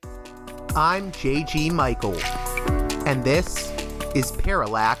I'm J.G. Michael, and this is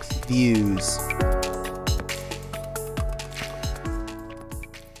Parallax Views.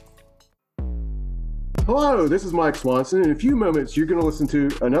 Hello, this is Mike Swanson. In a few moments, you're going to listen to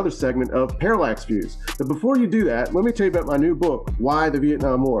another segment of Parallax Views. But before you do that, let me tell you about my new book, Why the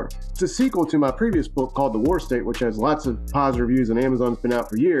Vietnam War. It's a sequel to my previous book called The War State, which has lots of positive reviews and Amazon's been out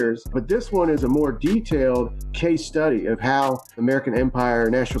for years. But this one is a more detailed case study of how the American empire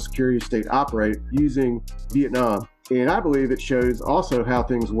and national security state operate using Vietnam. And I believe it shows also how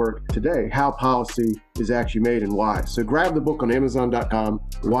things work today, how policy is actually made and why. So grab the book on Amazon.com,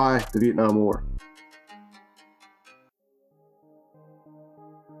 Why the Vietnam War.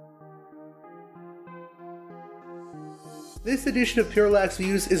 This edition of Parallax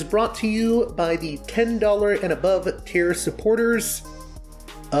Views is brought to you by the $10 and above tier supporters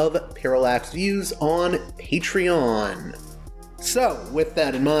of Parallax Views on Patreon. So, with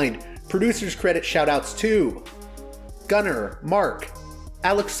that in mind, producers credit shoutouts to Gunnar, Mark,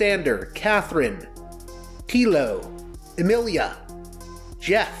 Alexander, Catherine, Tilo, Emilia,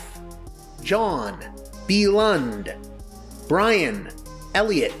 Jeff, John, B. Lund, Brian,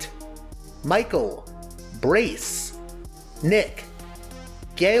 Elliot, Michael, Brace, Nick,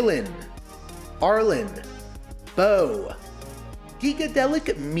 Galen, Arlen, Bo,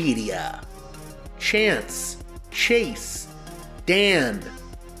 Geekadelic Media, Chance, Chase, Dan,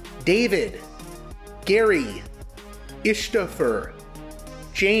 David, Gary, Ishtofer,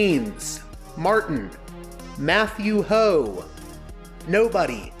 James, Martin, Matthew Ho,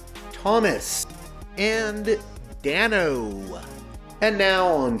 Nobody, Thomas, and Dano. And now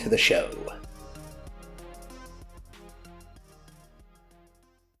on to the show.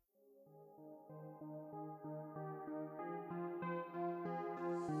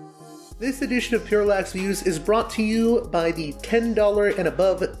 This edition of Parallax Views is brought to you by the $10 and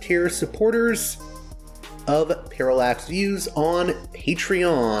above tier supporters of Parallax Views on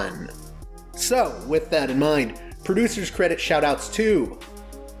Patreon. So, with that in mind, producers credit shoutouts to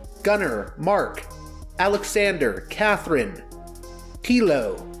Gunnar, Mark, Alexander, Catherine,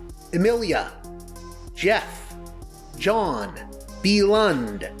 Tilo, Emilia, Jeff, John, B.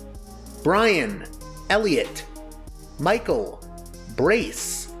 Lund, Brian, Elliot, Michael,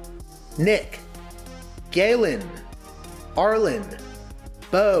 Brace, Nick, Galen, Arlen,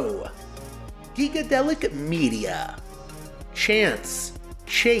 Bo, Geekadelic Media, Chance,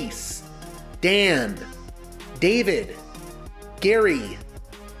 Chase, Dan, David, Gary,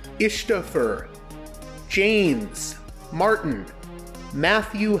 Ishtofer, James, Martin,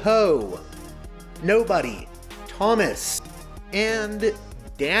 Matthew Ho, Nobody, Thomas, and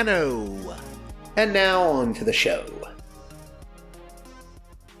Dano. And now on to the show.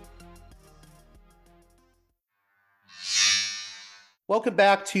 Welcome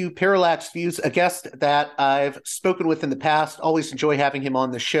back to Parallax Views, a guest that I've spoken with in the past. Always enjoy having him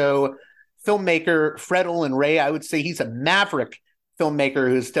on the show. Filmmaker Fred Olen Ray. I would say he's a maverick filmmaker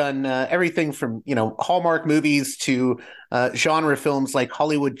who's done everything from, Hallmark movies to genre films like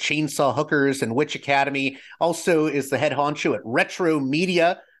Hollywood Chainsaw Hookers and Witch Academy. Also is the head honcho at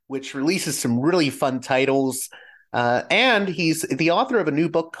Retromedia, which releases some really fun titles. And he's the author of a new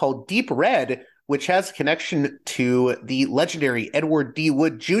book called Deep Red, which has a connection to the legendary Edward D.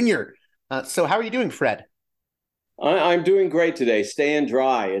 Wood Jr. So how are you doing, Fred? I'm doing great today. Staying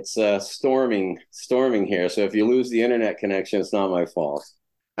dry. It's storming here. So if you lose the internet connection, it's not my fault.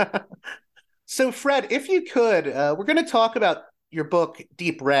 So, Fred, if you could, we're going to talk about your book,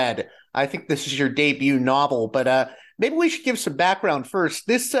 Deep Red. I think this is your debut novel, but maybe we should give some background first.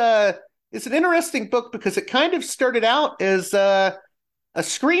 This is an interesting book because it kind of started out as a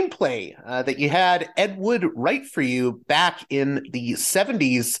screenplay that you had Ed Wood write for you back in the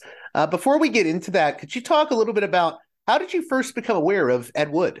 70s. Before we get into that, could you talk a little bit about how did you first become aware of Ed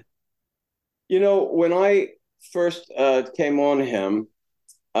Wood? When I first came on him,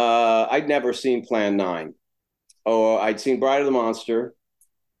 I'd never seen Plan 9. Oh, I'd seen Bride of the Monster,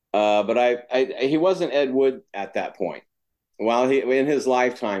 but he wasn't Ed Wood at that point. While in his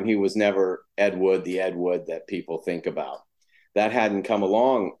lifetime, he was never Ed Wood, the Ed Wood that people think about. That hadn't come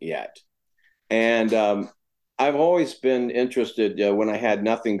along yet. And I've always been interested when I had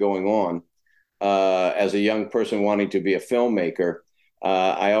nothing going on as a young person wanting to be a filmmaker.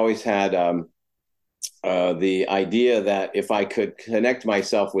 I always had the idea that if I could connect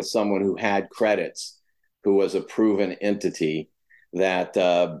myself with someone who had credits, who was a proven entity, that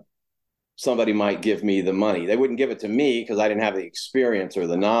somebody might give me the money. They wouldn't give it to me because I didn't have the experience or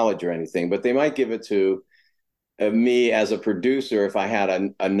the knowledge or anything, but they might give it to me as a producer if I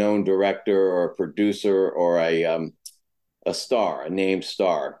had a known director or a producer or a star, a named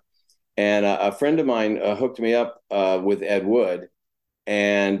star. And a friend of mine hooked me up with Ed Wood.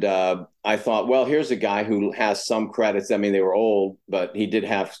 And I thought, well, here's a guy who has some credits. I mean, they were old, but he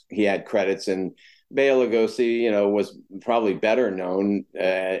had credits. And Bela Lugosi, was probably better known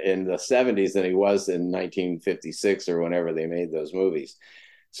in the 70s than he was in 1956 or whenever they made those movies.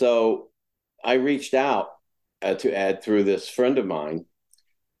 So I reached out to Ed through this friend of mine.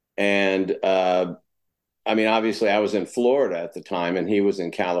 And I mean, obviously, I was in Florida at the time and he was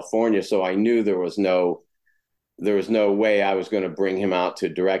in California. So I knew there was no way I was going to bring him out to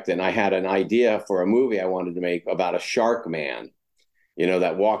direct it. And I had an idea for a movie I wanted to make about a shark man,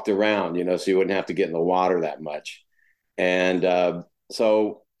 that walked around, so you wouldn't have to get in the water that much. And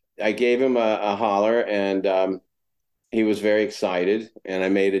so I gave him a holler, and he was very excited, and I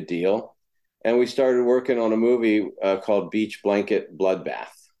made a deal. And we started working on a movie called Beach Blanket Bloodbath.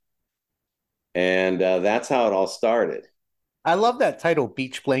 And that's how it all started. I love that title,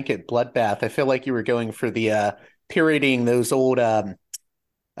 Beach Blanket Bloodbath. I feel like you were going for the parodying those old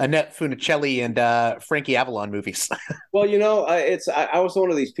Annette Funicelli and Frankie Avalon movies. Well, I was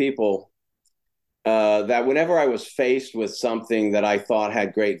one of these people that whenever I was faced with something that I thought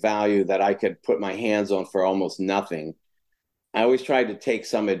had great value that I could put my hands on for almost nothing, I always tried to take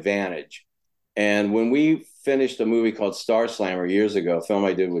some advantage. And when we finished a movie called Star Slammer years ago, a film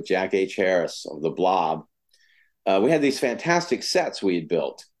I did with Jack H. Harris of The Blob, we had these fantastic sets we had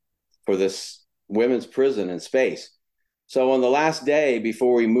built for this women's prison in space. So on the last day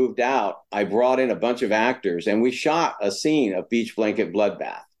before we moved out, I brought in a bunch of actors and we shot a scene of Beach Blanket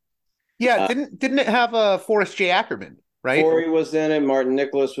Bloodbath. Yeah, didn't it have Forrest J. Ackerman, right? Corey was in it, Martin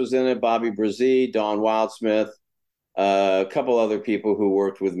Nicholas was in it, Bobby Brzee, Don Wildsmith, a couple other people who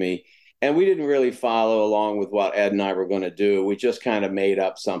worked with me. And we didn't really follow along with what Ed and I were going to do. We just kind of made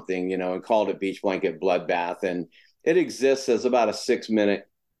up something, and called it Beach Blanket Bloodbath. And it exists as about a 6-minute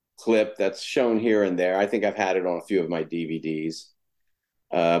clip that's shown here and there. I think I've had it on a few of my DVDs.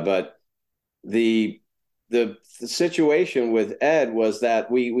 But the situation with Ed was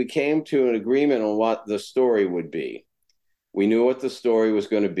that we came to an agreement on what the story would be. We knew what the story was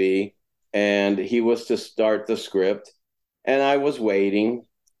going to be, and he was to start the script. And I was waiting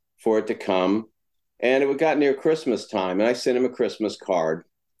for it to come. And it got near Christmas time, and I sent him a Christmas card.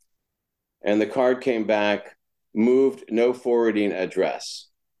 And the card came back, moved, no forwarding address.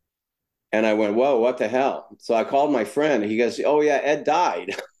 And I went, whoa, what the hell? So I called my friend. He goes, oh, yeah, Ed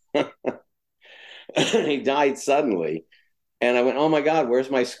died. He died suddenly. And I went, oh, my God,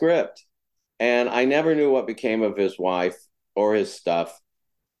 where's my script? And I never knew what became of his wife or his stuff.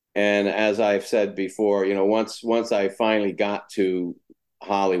 And as I've said before, once I finally got to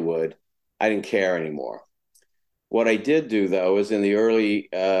Hollywood, I didn't care anymore. What I did do, though, is in the early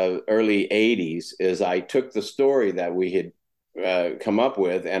 80s, is I took the story that we had come up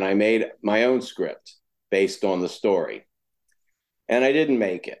with and I made my own script based on the story. And I didn't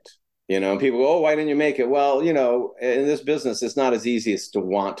make it. People go, oh, why didn't you make it? Well, in this business, it's not as easy as to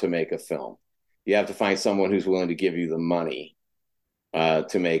want to make a film. You have to find someone who's willing to give you the money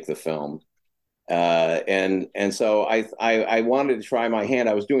to make the film. And so I wanted to try my hand.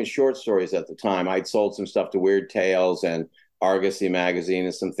 I was doing short stories at the time. I'd sold some stuff to Weird Tales and Argosy magazine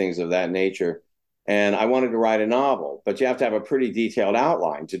and some things of that nature. And I wanted to write a novel, but you have to have a pretty detailed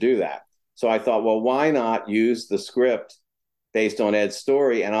outline to do that. So I thought, well, why not use the script based on Ed's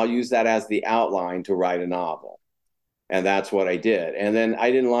story, and I'll use that as the outline to write a novel. And that's what I did. And then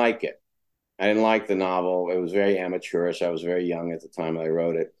I didn't like it. I didn't like the novel. It was very amateurish. I was very young at the time I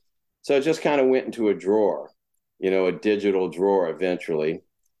wrote it. So it just kind of went into a drawer, a digital drawer eventually.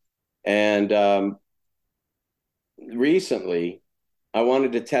 And recently, I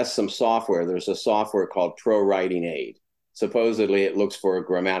wanted to test some software. There's a software called Pro Writing Aid. Supposedly, it looks for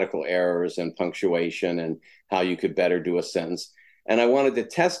grammatical errors and punctuation and how you could better do a sentence. And I wanted to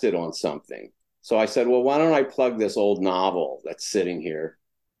test it on something. So I said, well, why don't I plug this old novel that's sitting here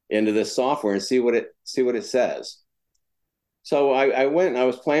into this software and see what it says. So I went and I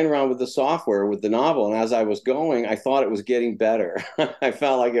was playing around with the software with the novel. And as I was going, I thought it was getting better. I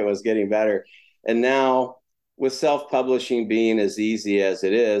felt like it was getting better. And now with self-publishing being as easy as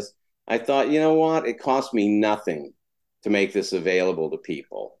it is, I thought, you know what? It cost me nothing to make this available to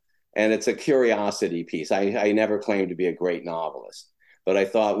people. And it's a curiosity piece. I never claimed to be a great novelist, but I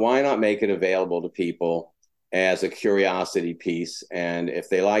thought, why not make it available to people as a curiosity piece? And if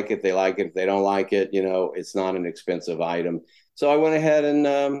they like it, they like it. If they don't like it, it's not an expensive item. So I went ahead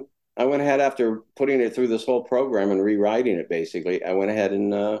after putting it through this whole program and rewriting it, basically, I went ahead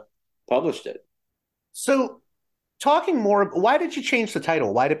and published it. So talking more, why did you change the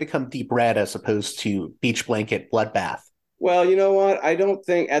title? Why did it become Deep Red as opposed to Beach Blanket Bloodbath? Well, you know what? I don't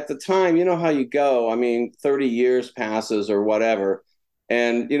think at the time, you know how you go. I mean, 30 years passes or whatever.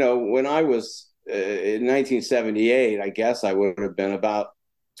 And, when I was in 1978, I guess I would have been about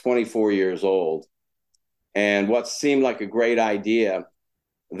 24 years old. And what seemed like a great idea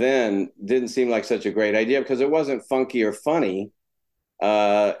then didn't seem like such a great idea because it wasn't funky or funny.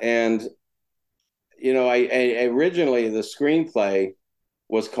 And, I originally the screenplay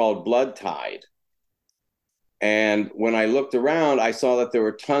was called Blood Tide. And when I looked around, I saw that there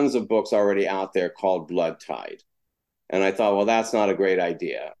were tons of books already out there called Blood Tide. And I thought, well, that's not a great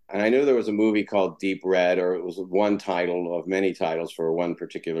idea. And I knew there was a movie called Deep Red, or it was one title of many titles for one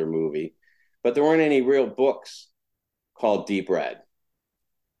particular movie, but there weren't any real books called Deep Red.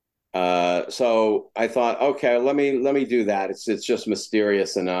 So I thought, okay, let me do that. It's just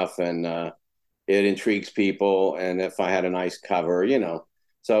mysterious enough, and it intrigues people. And if I had a nice cover,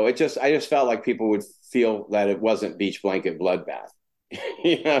 so I just felt like people would feel that it wasn't Beach Blanket Bloodbath.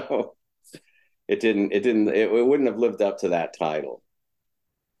 It wouldn't have lived up to that title.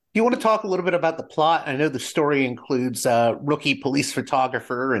 Do you want to talk a little bit about the plot? I know the story includes a rookie police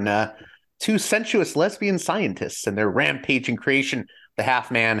photographer and two sensuous lesbian scientists and their rampaging creation, the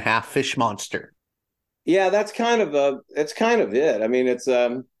half man, half fish monster. Yeah, that's kind of it. I mean,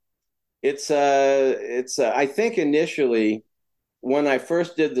 I think initially when I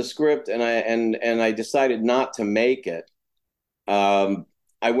first did the script and I decided not to make it,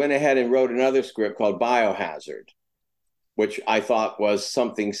 I went ahead and wrote another script called Biohazard, which I thought was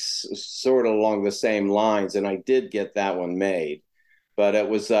something sort of along the same lines, and I did get that one made. But it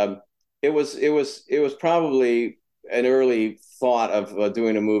was probably an early thought of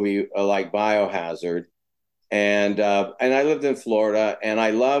doing a movie like Biohazard, and I lived in Florida, and I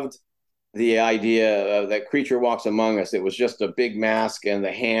loved the idea that Creature Walks Among Us. It was just a big mask and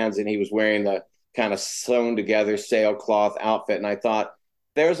the hands, and he was wearing the kind of sewn together sailcloth outfit. And I thought,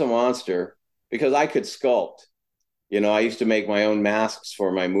 there's a monster, because I could sculpt. I used to make my own masks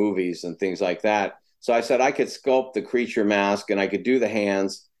for my movies and things like that. So I said I could sculpt the creature mask and I could do the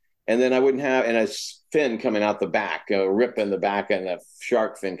hands, and then I wouldn't have, and a fin coming out the back, a rip in the back, and a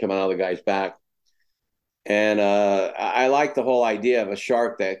shark fin coming out of the guy's back. And I like the whole idea of a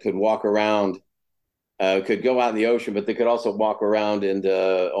shark that could walk around, could go out in the ocean, but they could also walk around on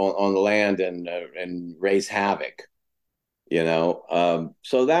the land and raise havoc.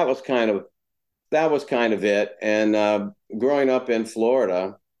 So that was kind of it. And growing up in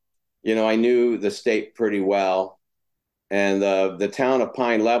Florida, I knew the state pretty well, and the town of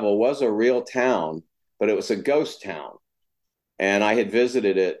Pine Level was a real town, but it was a ghost town. And I had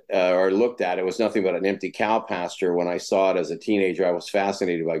visited it or looked at it. It was nothing but an empty cow pasture. When I saw it as a teenager, I was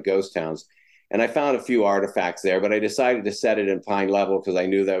fascinated by ghost towns. And I found a few artifacts there, but I decided to set it in Pine Level because I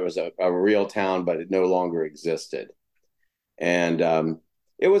knew there was a real town, but it no longer existed. And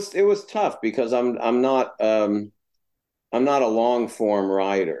it was tough because I'm not a long form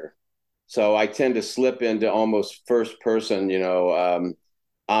writer. So I tend to slip into almost first person,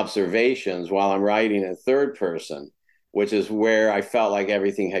 observations while I'm writing in third person, which is where I felt like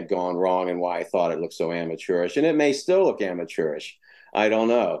everything had gone wrong and why I thought it looked so amateurish. And it may still look amateurish. I don't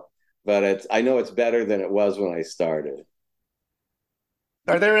know. But I know it's better than it was when I started.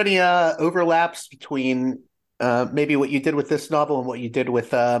 Are there any overlaps between maybe what you did with this novel and what you did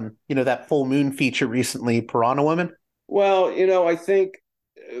with, that Full Moon feature recently, Piranha Women? Well, I think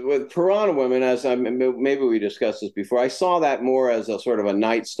with Piranha Women, maybe we discussed this before, I saw that more as a sort of a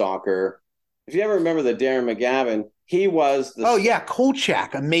Night Stalker. If you ever remember the Darren McGavin, he was the... Oh, yeah,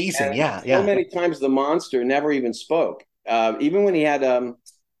 Kolchak. Amazing. Yeah. So many times the monster never even spoke. Even when he had... there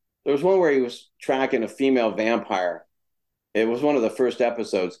was one where he was tracking a female vampire. It was one of the first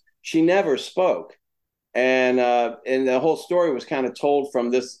episodes. She never spoke. And the whole story was kind of told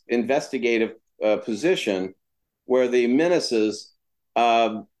from this investigative position where the menaces,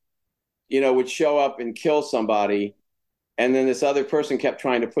 would show up and kill somebody. And then this other person kept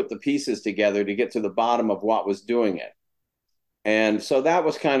trying to put the pieces together to get to the bottom of what was doing it. And so that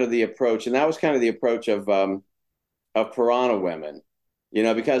was kind of the approach. And that was kind of the approach of Piranha Women,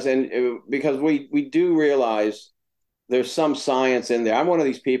 because we do realize there's some science in there. I'm one of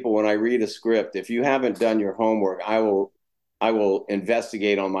these people, when I read a script, if you haven't done your homework, I will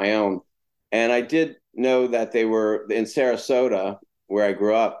investigate on my own. And I did know that they were in Sarasota, where I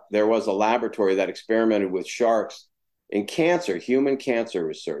grew up. There was a laboratory that experimented with sharks in human cancer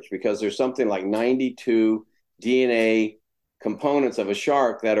research, because there's something like 92 DNA components of a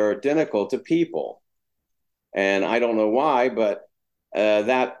shark that are identical to people. And I don't know why, but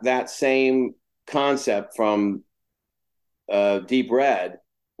that same concept from Deep Red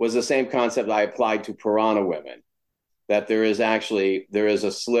was the same concept I applied to Piranha Women. that there is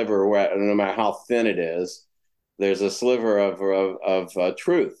a sliver where, no matter how thin it is, there's a sliver of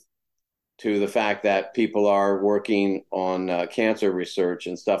truth to the fact that people are working on cancer research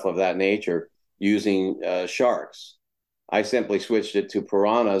and stuff of that nature using sharks. I simply switched it to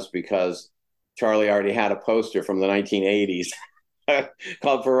piranhas because Charlie already had a poster from the 1980s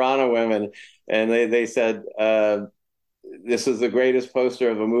called Piranha Women, and they said, this is the greatest poster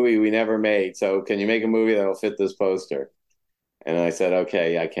of a movie we never made, so can you make a movie that will fit this poster? And I said,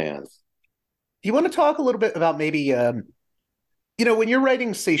 okay, I can. Do you want to talk a little bit about maybe, when you're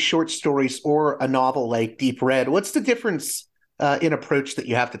writing, say, short stories or a novel like Deep Red, what's the difference in approach that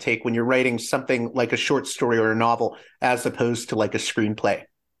you have to take when you're writing something like a short story or a novel as opposed to like a screenplay?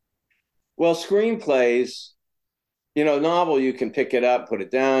 Well, screenplays, novel, you can pick it up, put it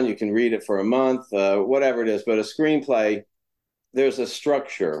down, you can read it for a month, whatever it is. But a screenplay, there's a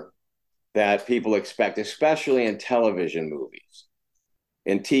structure that people expect, especially in television movies,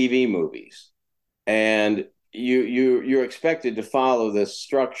 in TV movies. And you're expected to follow this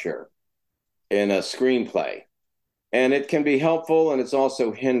structure in a screenplay. And it can be helpful, and it's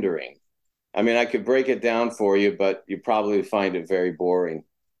also hindering. I mean, I could break it down for you, but you probably find it very boring.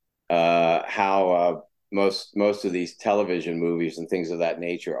 How most of these television movies and things of that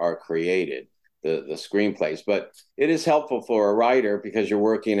nature are created, the screenplays. But it is helpful for a writer because you're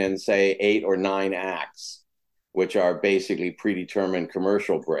working in, say, 8 or 9 acts, which are basically predetermined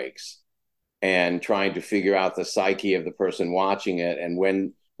commercial breaks, and trying to figure out the psyche of the person watching it, and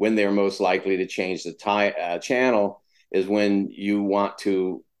when they're most likely to change the channel is when you want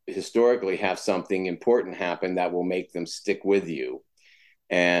to historically have something important happen that will make them stick with you.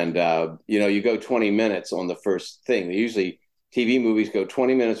 And, you go 20 minutes on the first thing. Usually TV movies go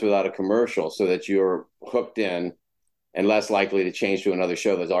 20 minutes without a commercial so that you're hooked in and less likely to change to another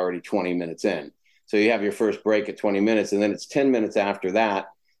show that's already 20 minutes in. So you have your first break at 20 minutes, and then it's 10 minutes after that.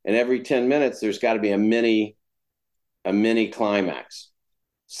 And every 10 minutes, there's got to be a mini climax.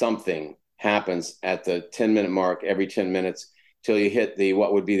 Something happens at the 10-minute mark every 10 minutes till you hit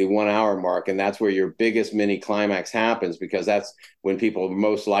what would be the 1 hour mark. And that's where your biggest mini climax happens, because that's when people are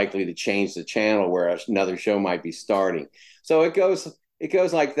most likely to change the channel where another show might be starting. So it goes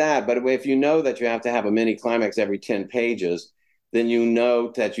like that. But if you know that you have to have a mini climax every 10 pages, then you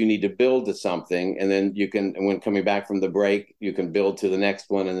know that you need to build to something. And then you can, when coming back from the break, you can build to the next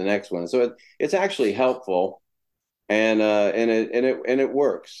one and the next one. So it's actually helpful. And it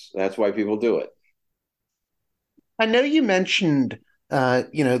works. That's why people do it. I know you mentioned,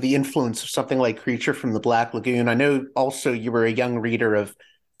 the influence of something like Creature from the Black Lagoon. I know also you were a young reader of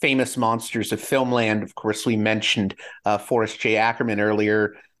famous monsters of filmland. Of course, we mentioned Forrest J. Ackerman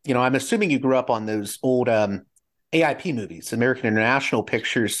earlier. I'm assuming you grew up on those old AIP movies, American International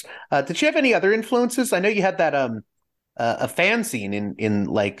Pictures. Did you have any other influences? I know you had that a fanzine in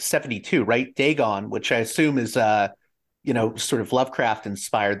like 72, right? Dagon, which I assume is sort of Lovecraft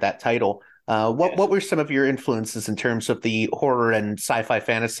inspired, that title. What were some of your influences in terms of the horror and sci-fi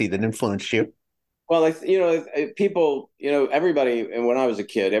fantasy that influenced you? Well, people, everybody, and when I was a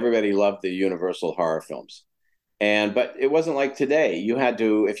kid, everybody loved the Universal horror films. But it wasn't like today. You had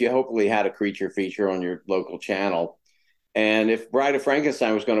to, if you hopefully had a creature feature on your local channel, and if Bride of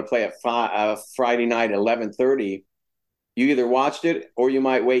Frankenstein was going to play at Friday night at 11:30, you either watched it or you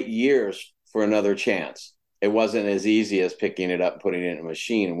might wait years for another chance. It wasn't as easy as picking it up, putting it in a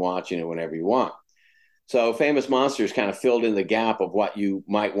machine, and watching it whenever you want. So Famous Monsters kind of filled in the gap of what you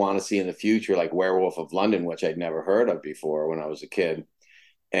might want to see in the future, like Werewolf of London, which I'd never heard of before when I was a kid.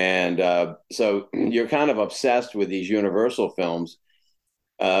 And so you're kind of obsessed with these Universal films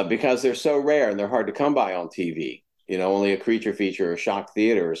because they're so rare and they're hard to come by on TV. Only a creature feature or shock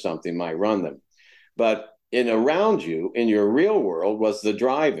theater or something might run them. But around you, in your real world, was the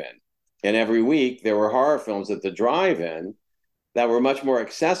drive-in. And every week there were horror films at the drive-in that were much more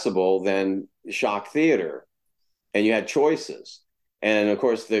accessible than shock theater. And you had choices. And of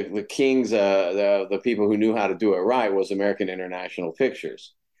course, the kings, the people who knew how to do it right was American International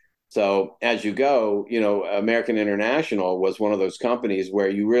Pictures. So as you go, American International was one of those companies where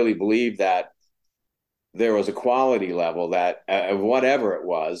you really believed that there was a quality level that whatever it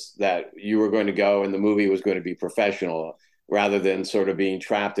was, that you were going to go and the movie was going to be professional, rather than sort of being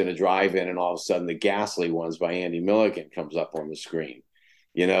trapped in a drive-in and all of a sudden The Ghastly Ones by Andy Milligan comes up on the screen.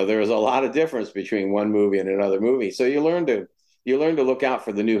 There was a lot of difference between one movie and another movie. So you learn to look out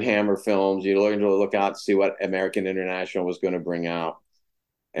for the new Hammer films. You learn to look out to see what American International was going to bring out.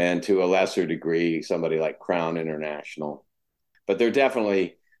 And to a lesser degree, somebody like Crown International. But they're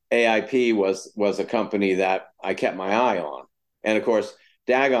definitely, AIP was a company that I kept my eye on. And of course,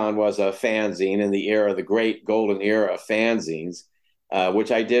 Dagon was a fanzine in the era, the great golden era of fanzines,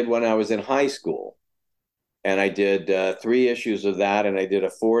 which I did when I was in high school. And I did 3 issues of that, and I did a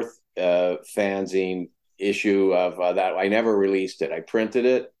 4th fanzine issue of that. I never released it. I printed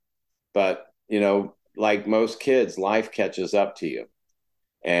it, but like most kids, life catches up to you,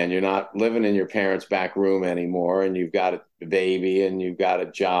 and you're not living in your parents' back room anymore, and you've got a baby, and you've got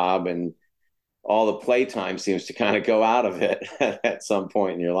a job, and all the playtime seems to kind of go out of it at some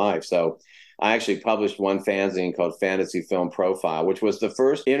point in your life. So I actually published one fanzine called Fantasy Film Profile, which was the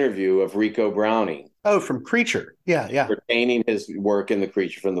first interview of Rico Browning. Oh, from Creature. Yeah, yeah. Pertaining his work in The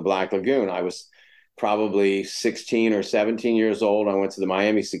Creature from the Black Lagoon. I was probably 16 or 17 years old. I went to the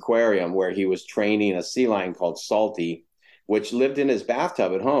Miami Seaquarium where he was training a sea lion called Salty, which lived in his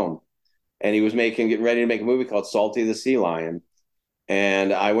bathtub at home. And he was getting ready to make a movie called Salty the Sea Lion.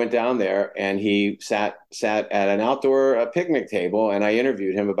 And I went down there, and he sat at an outdoor picnic table, and I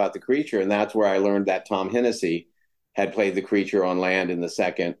interviewed him about The Creature. And that's where I learned that Tom Hennessy had played the creature on land in the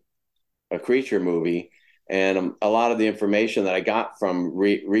second Creature movie. And a lot of the information that I got from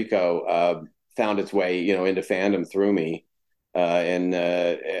Rico found its way, into fandom through me.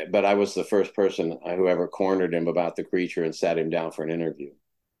 But I was the first person who ever cornered him about The Creature and sat him down for an interview.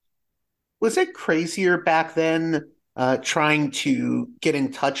 Was it crazier back then, trying to get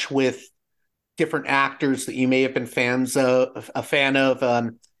in touch with different actors that you may have been a fan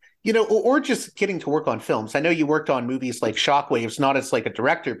of, or just getting to work on films? I know you worked on movies like Shockwaves, not as like a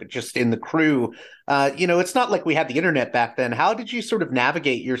director, but just in the crew. It's not like we had the internet back then. How did you sort of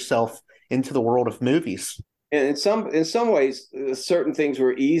navigate yourself into the world of movies? And in some ways, certain things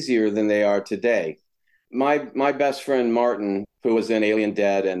were easier than they are today. My best friend Martin, who was in Alien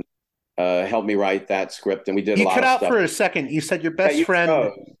Dead, and helped me write that script, and we did a lot of stuff. You cut out for a second. You said your best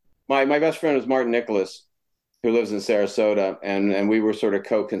friend. My best friend was Martin Nicholas, who lives in Sarasota, and we were sort of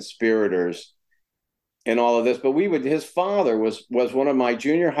co-conspirators in all of this. But his father was one of my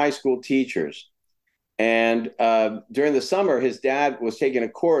junior high school teachers. And during the summer, his dad was taking a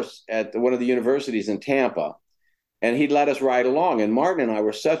course at one of the universities in Tampa, and he'd let us ride along. And Martin and I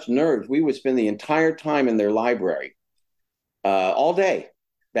were such nerds, we would spend the entire time in their library all day,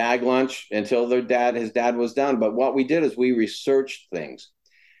 bag lunch until his dad was done. But what we did is we researched things.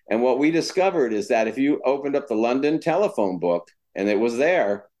 And what we discovered is that if you opened up the London telephone book, and it was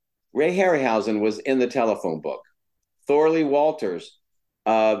there, Ray Harryhausen was in the telephone book. Thorley Walters,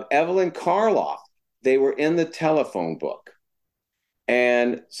 Evelyn Karloff, they were in the telephone book.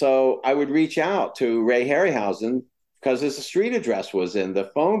 And so I would reach out to Ray Harryhausen because his street address was in the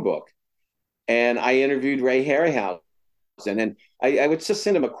phone book. And I interviewed Ray Harryhausen. And I would just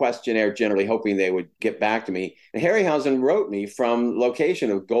send him a questionnaire, generally hoping they would get back to me. And Harryhausen wrote me from location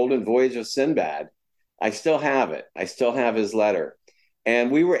of Golden Voyage of Sinbad. I still have it. I still have his letter.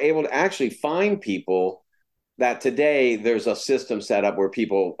 And we were able to actually find people that today there's a system set up where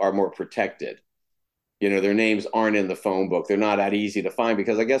people are more protected. Their names aren't in the phone book. They're not that easy to find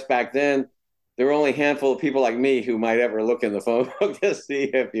because I guess back then there were only a handful of people like me who might ever look in the phone book to see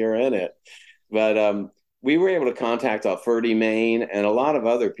if you're in it. But we were able to contact Ferdy Main and a lot of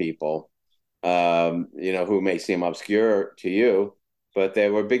other people, who may seem obscure to you, but they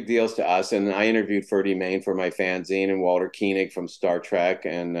were big deals to us. And I interviewed Ferdy Main for my fanzine, and Walter Koenig from Star Trek,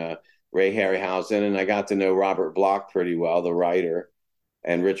 and Ray Harryhausen. And I got to know Robert Bloch pretty well, the writer,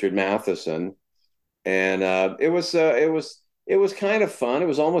 and Richard Matheson. And it was kind of fun. It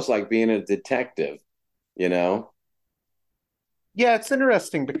was almost like being a detective, Yeah, it's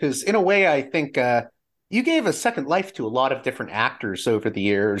interesting because in a way, I think you gave a second life to a lot of different actors over the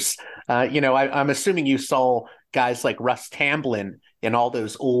years. I'm assuming you saw guys like Russ Tamblyn in all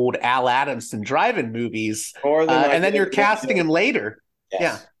those old Al Adamson drive-in movies, and then you're casting him later.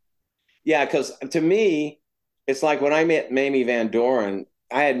 Yes. Yeah, because to me, it's like when I met Mamie Van Doren,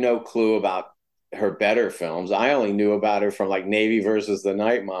 I had no clue about her better films. I only knew about her from like Navy versus the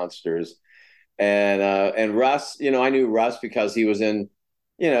Night Monsters. And Russ, I knew Russ because he was in,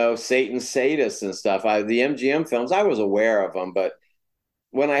 Satan's Sadists and stuff. The MGM films, I was aware of them, but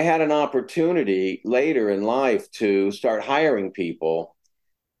when I had an opportunity later in life to start hiring people,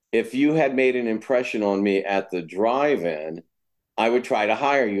 if you had made an impression on me at the drive-in, I would try to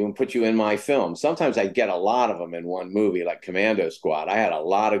hire you and put you in my film. Sometimes I'd get a lot of them in one movie, like Commando Squad. I had a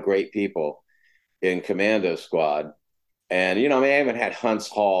lot of great people in Commando Squad. And, I even had Hunts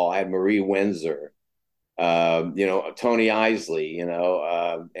Hall. I had Marie Windsor, Tony Isley,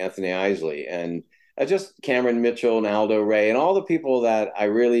 Anthony Isley, and just Cameron Mitchell and Aldo Ray, and all the people that I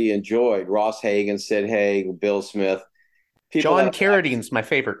really enjoyed. Ross Hagen, Sid Haig, Bill Smith. John Carradine's my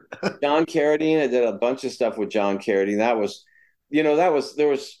favorite. John Carradine. I did a bunch of stuff with John Carradine. That was there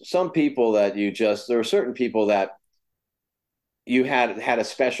was some people that there were certain people that you had a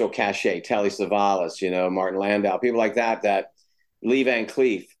special cachet, Telly Savalas, Martin Landau, people like that Lee Van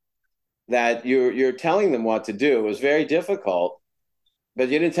Cleef, that you're telling them what to do. It was very difficult, but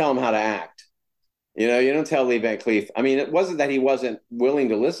you didn't tell them how to act. You don't tell Lee Van Cleef. I mean, it wasn't that he wasn't willing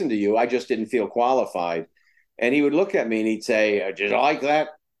to listen to you. I just didn't feel qualified. And he would look at me and he'd say, "Did you like that?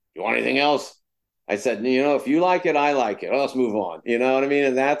 You want anything else?" I said, "If you like it, I like it. Let's move on." You know what I mean?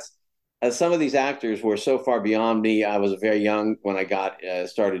 And that's some of these actors were so far beyond me. I was very young when I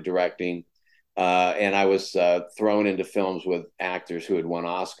started directing, and I was thrown into films with actors who had won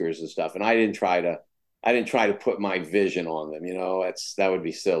Oscars and stuff. And I didn't try to put my vision on them. That would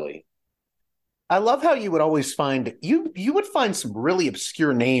be silly. I love how you would always find you would find some really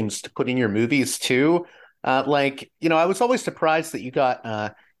obscure names to put in your movies too. I was always surprised that you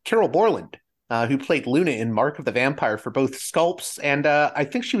got Carol Borland, who played Luna in Mark of the Vampire for both Sculpts, and I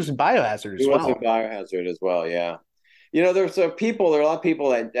think she was in Biohazard as well. She was in Biohazard as well, yeah. There are a lot of people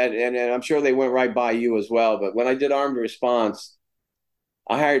that and I'm sure they went right by you as well. But when I did Armed Response,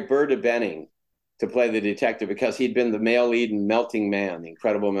 I hired Berta Benning to play the detective because he'd been the male lead in Melting Man, The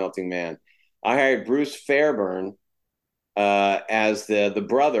Incredible Melting Man. I hired Bruce Fairburn as the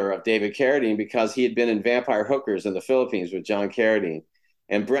brother of David Carradine because he had been in Vampire Hookers in the Philippines with John Carradine,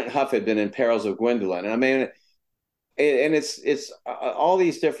 and Brent Huff had been in Perils of Gwendolyn. And I mean, and it's all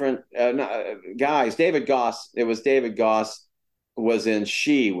these different guys. David Goss, it was David Goss was in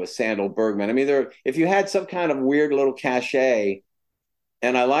She with Sandal Bergman. I mean, if you had some kind of weird little cachet,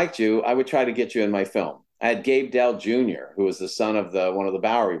 and I liked you, I would try to get you in my film. I had Gabe Dell Jr., who was the son of one of the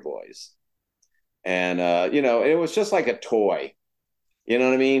Bowery Boys. And it was just like a toy. You know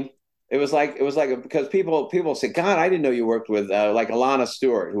what I mean? It was like because people say, "God, I didn't know you worked with like Alana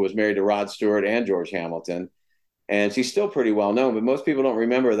Stewart, who was married to Rod Stewart and George Hamilton, and she's still pretty well known, but most people don't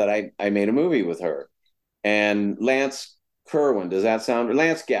remember that I made a movie with her." And Lance Kerwin, does that sound?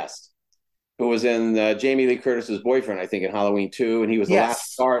 Lance Guest, who was in Jamie Lee Curtis's boyfriend, I think, in Halloween 2, and he was the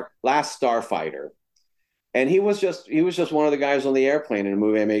last Starfighter. And he was just one of the guys on the airplane in a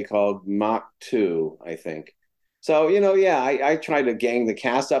movie I made called Mach 2, I think. So, I tried to gang the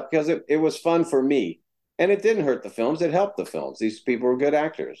cast up because it was fun for me. And it didn't hurt the films. It helped the films. These people were good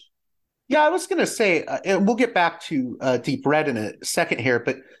actors. Yeah, I was going to say, and we'll get back to Deep Red in a second here,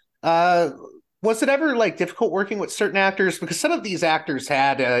 but was it ever difficult working with certain actors? Because some of these actors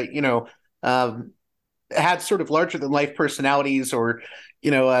had, had sort of larger than life personalities, or,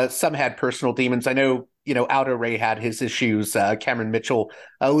 some had personal demons. I know, Aldo Ray had his issues, Cameron Mitchell.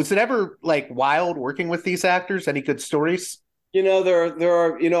 Was it ever wild working with these actors? Any good stories? There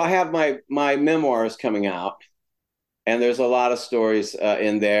are, I have my memoirs coming out, and there's a lot of stories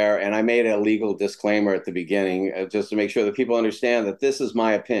in there. And I made a legal disclaimer at the beginning just to make sure that people understand that this is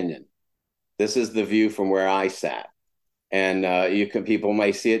my opinion. This is the view from where I sat. And people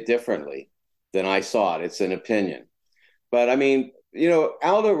may see it differently than I saw it. It's an opinion. But I mean,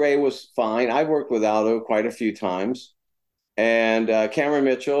 Aldo Ray was fine. I've worked with Aldo quite a few times. And Cameron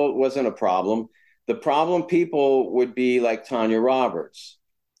Mitchell wasn't a problem. The problem people would be like Tanya Roberts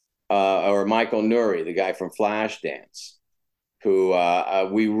or Michael Nuri, the guy from Flashdance, who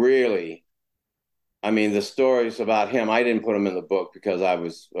the stories about him, I didn't put them in the book because I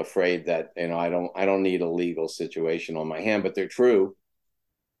was afraid that, I don't need a legal situation on my hand, but they're true.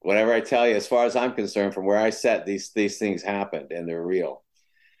 Whatever I tell you, as far as I'm concerned, from where I sat, these things happened and they're real.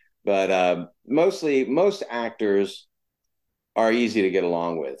 But most actors are easy to get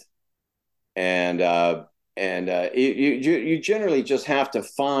along with, and you generally just have to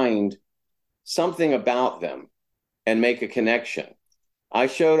find something about them and make a connection. I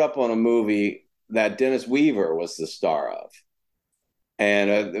showed up on a movie that Dennis Weaver was the star of,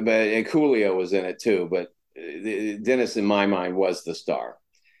 and Coolio was in it too. But Dennis, in my mind, was the star.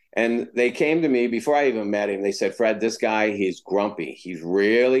 And they came to me before I even met him. They said, "Fred, this guy, he's grumpy. He's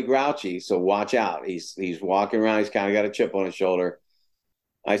really grouchy. So watch out. He's walking around. He's kind of got a chip on his shoulder."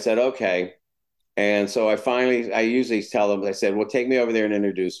 I said, "Okay." And so I usually tell them, I said, "Well, take me over there and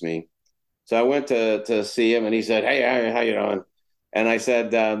introduce me." So I went to see him, and he said, "Hey, how you doing?" And I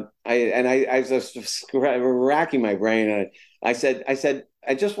said, I was just racking my brain. And I said,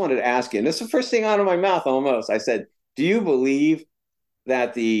 "I just wanted to ask you," and this is the first thing out of my mouth almost. I said, "Do you believe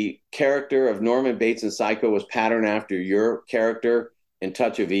that the character of Norman Bates in Psycho was patterned after your character in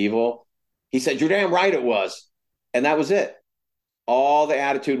Touch of Evil?" He said, "You're damn right it was." And that was it. All the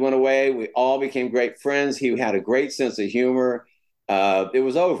attitude went away. We all became great friends. He had a great sense of humor. It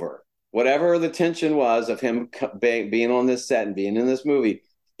was over. Whatever the tension was of him being on this set and being in this movie,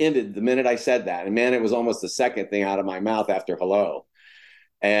 ended the minute I said that. And man, it was almost the second thing out of my mouth after hello.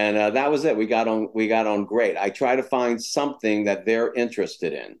 And that was it. We got on great. I try to find something that they're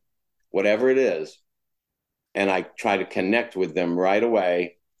interested in, whatever it is. And I try to connect with them right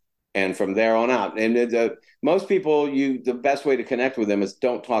away. And from there on out. And most people, the best way to connect with them is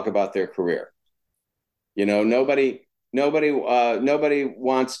don't talk about their career. Nobody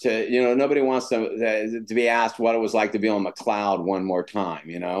wants to be asked what it was like to be on McCloud one more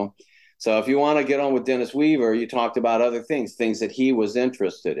time. So if you want to get on with Dennis Weaver, you talked about other things that he was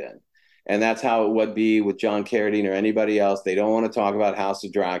interested in. And that's how it would be with John Carradine or anybody else. They don't want to talk about House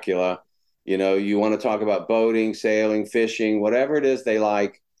of Dracula. You want to talk about boating, sailing, fishing, whatever it is they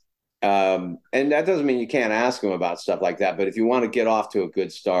like. And that doesn't mean you can't ask them about stuff like that. But if you want to get off to a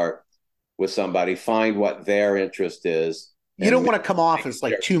good start with somebody, find what their interest is. You don't want to come off as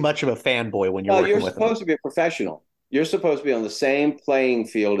like too much of a fanboy when you're working with them. You're supposed to be a professional. You're supposed to be on the same playing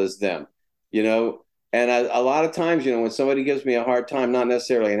field as them, And a lot of times, when somebody gives me a hard time, not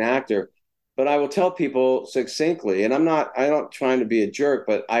necessarily an actor, but I will tell people succinctly, and I'm not trying to be a jerk,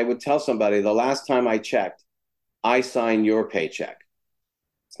 but I would tell somebody the last time I checked, I signed your paycheck.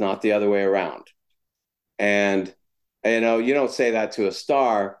 It's not the other way around. And, you don't say that to a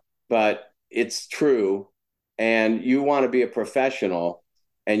star, but it's true. And you want to be a professional,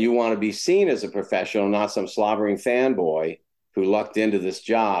 and you want to be seen as a professional, not some slobbering fanboy who lucked into this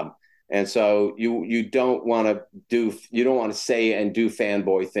job. And so you don't want to say and do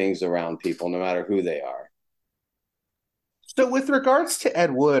fanboy things around people, no matter who they are. So with regards to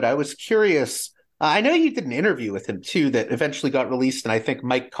Ed Wood, I was curious. I know you did an interview with him too that eventually got released in, I think,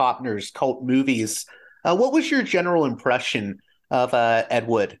 Mike Kopner's Cult Movies. What was your general impression of Ed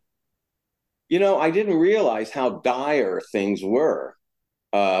Wood? I didn't realize how dire things were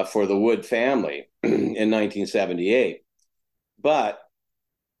for the Wood family in 1978. But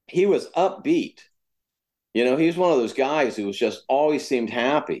he was upbeat. He was one of those guys who was just always seemed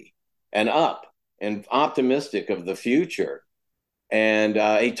happy and up and optimistic of the future. And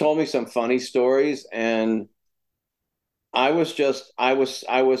he told me some funny stories, and I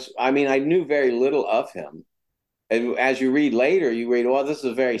knew very little of him. And as you read later, well, this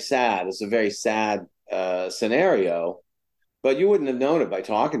is very sad. It's a very sad scenario, but you wouldn't have known it by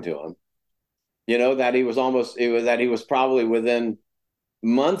talking to him. That he was probably within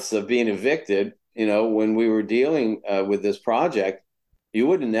months of being evicted. When we were dealing with this project, you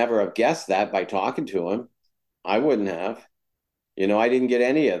would never have guessed that by talking to him. I wouldn't have. I didn't get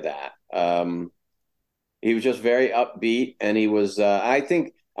any of that. He was just very upbeat, and he was. I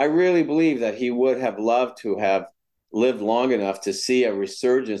really believe that he would have loved to have lived long enough to see a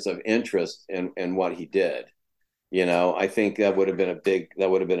resurgence of interest in what he did. I think that would have been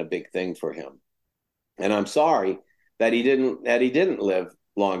a big thing for him. And I'm sorry that he didn't live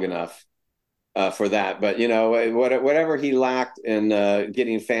long enough for that. But whatever he lacked in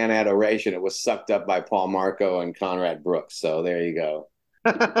getting fan adoration, it was sucked up by Paul Marco and Conrad Brooks. So there you go.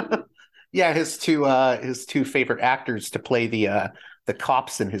 Yeah, his two favorite actors to play the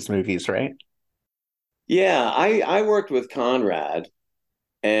cops in his movies, right? Yeah, I worked with Conrad,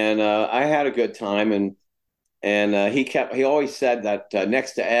 and I had a good time, and he always said that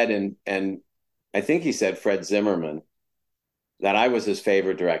next to Ed and I think he said Fred Zimmerman, that I was his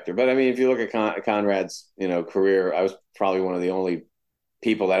favorite director. But I mean, if you look at Conrad's career, I was probably one of the only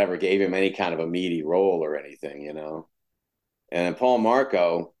people that ever gave him any kind of a meaty role or anything, And Paul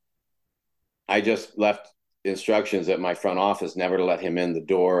Marco, I just left instructions at my front office never to let him in the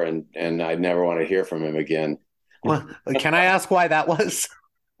door, and I'd never want to hear from him again. Well, can I ask why that was?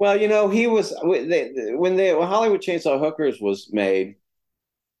 Well, he was when Hollywood Chainsaw Hookers was made.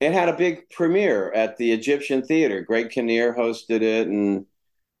 It had a big premiere at the Egyptian Theater. Greg Kinnear hosted it,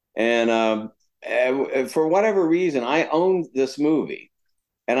 and for whatever reason, I owned this movie,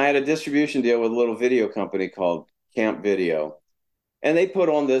 and I had a distribution deal with a little video company called Camp Video, and they put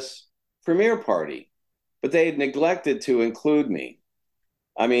on this premiere party, but they had neglected to include me.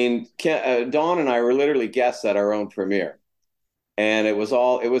 I mean, Dawn and I were literally guests at our own premiere. And it was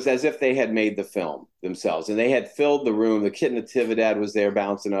as if they had made the film themselves, and they had filled the room. The Kid Natividad was there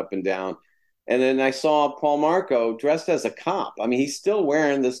bouncing up and down. And then I saw Paul Marco dressed as a cop. I mean, he's still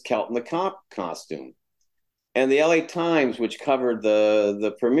wearing this Kelton the Cop costume. And the LA Times, which covered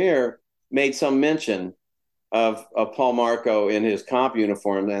the premiere, made some mention of Paul Marco in his cop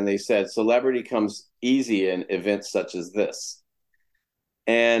uniform. And they said, celebrity comes easy in events such as this.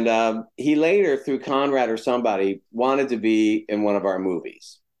 And he later, through Conrad or somebody, wanted to be in one of our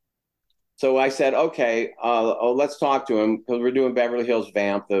movies. So I said, okay, let's talk to him, because we're doing Beverly Hills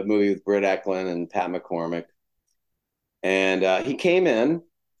Vamp, the movie with Britt Eklund and Pat McCormick. And he came in,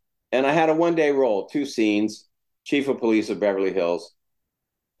 And I had a 1-day role, 2 scenes, chief of police of Beverly Hills.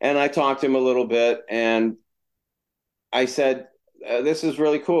 And I talked to him a little bit, and I said, this is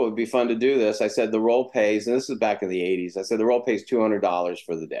really cool. It'd be fun to do this. I said, the role pays, and this is back in the 80s. I said, the role pays $200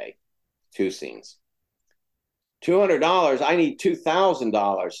 for the day, 2 scenes. $200, I need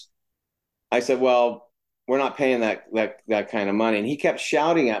 $2,000. I said, well, we're not paying that kind of money. And he kept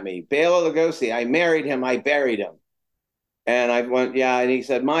shouting at me, Bela Lugosi, I married him, I buried him. And I went, yeah. And he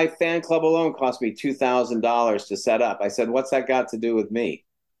said, my fan club alone cost me $2,000 to set up. I said, what's that got to do with me?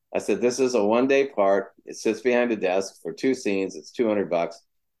 I said, this is a 1-day part. It sits behind a desk for 2 scenes. It's $200.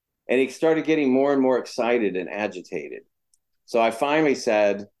 And he started getting more and more excited and agitated. So I finally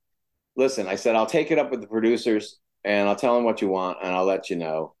said, listen, I said, I'll take it up with the producers and I'll tell them what you want and I'll let you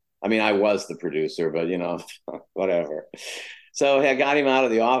know. I mean, I was the producer, but whatever. So I got him out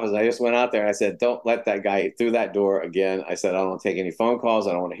of the office. I just went out there and I said, don't let that guy through that door again. I said, I don't want to take any phone calls.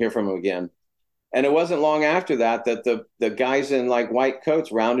 I don't want to hear from him again. And it wasn't long after that the guys in like white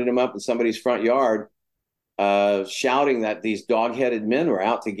coats rounded him up in somebody's front yard, shouting that these dog-headed men were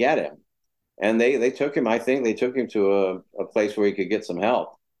out to get him. And they took him, I think they took him to a place where he could get some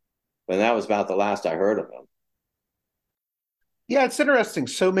help. And that was about the last I heard of him. Yeah, it's interesting.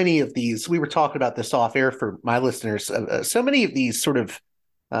 So many of these, we were talking about this off air for my listeners, so many of these sort of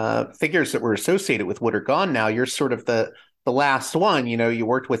figures that were associated with Wood are gone now. You're sort of the last one. You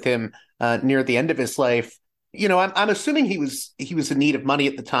worked with him near the end of his life. I'm assuming he was in need of money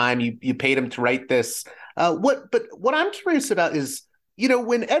at the time. You paid him to write this. But what I'm curious about is,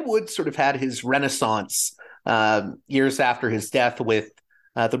 when Ed Wood sort of had his renaissance years after his death with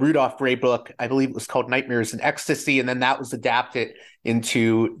the Rudolph Ray book, I believe it was called Nightmares and Ecstasy, and then that was adapted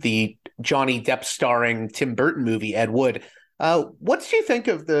into the Johnny Depp starring Tim Burton movie, Ed Wood. What do you think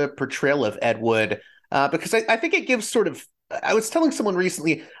of the portrayal of Ed Wood? Because I think it gives sort of, I was telling someone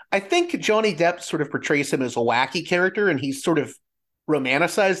recently, I think Johnny Depp sort of portrays him as a wacky character and he's sort of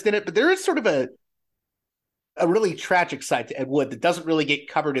romanticized in it, but there is sort of a really tragic side to Ed Wood that doesn't really get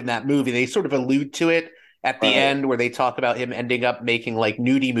covered in that movie. They sort of allude to it at the end where they talk about him ending up making like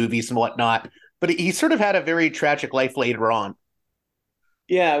nudie movies and whatnot, but he sort of had a very tragic life later on.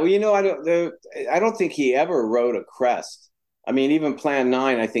 Yeah, well, I don't think he ever rode a crest. I mean, even Plan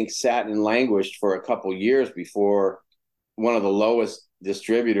 9, I think, sat and languished for a couple years before one of the lowest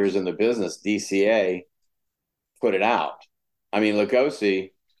distributors in the business, DCA, put it out. I mean,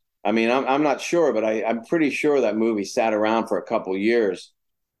 Lugosi, I'm not sure, but I'm pretty sure that movie sat around for a couple years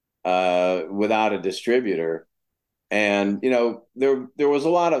without a distributor. And, there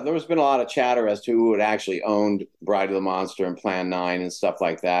was been a lot of chatter as to who had actually owned Bride of the Monster and Plan 9 and stuff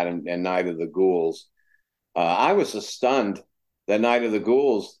like that, and Night of the Ghouls. I was just stunned that Night of the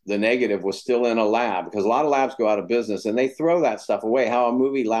Ghouls, the negative, was still in a lab, because a lot of labs go out of business and they throw that stuff away. How a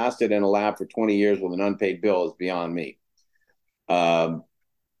movie lasted in a lab for 20 years with an unpaid bill is beyond me.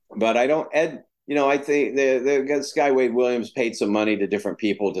 But I don't, I think this guy, Wade Williams, paid some money to different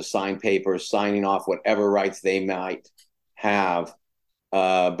people to sign papers, signing off whatever rights they might have.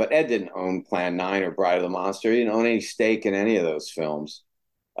 But Ed didn't own Plan 9 or Bride of the Monster. He didn't own any stake in any of those films.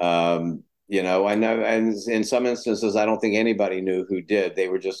 I know, and in some instances, I don't think anybody knew who did. They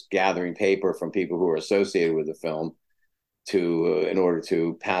were just gathering paper from people who were associated with the film in order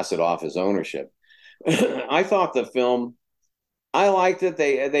to pass it off as ownership. I thought the film, I liked it.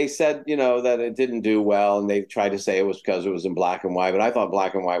 They said, that it didn't do well, and they tried to say it was because it was in black and white, but I thought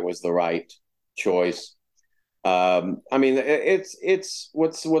black and white was the right choice. It's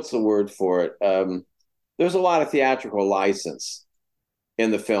what's the word for it? There's a lot of theatrical license in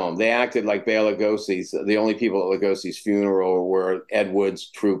the film. They acted like Bela Lugosi's, the only people at Lugosi's funeral were Ed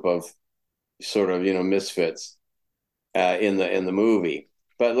Wood's troupe of sort of, misfits in the movie.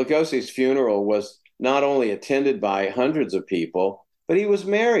 But Lugosi's funeral was not only attended by hundreds of people, but he was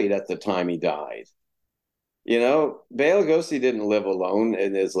married at the time he died. Bela Lugosi didn't live alone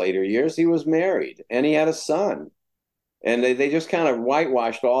in his later years. He was married and he had a son. And they just kind of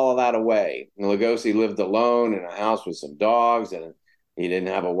whitewashed all of that away. And Lugosi lived alone in a house with some dogs, and he didn't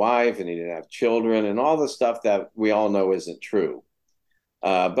have a wife, and he didn't have children, and all the stuff that we all know isn't true.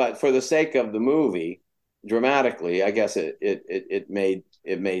 But for the sake of the movie, dramatically, I guess it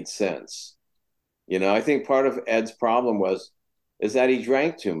made sense. I think part of Ed's problem is that he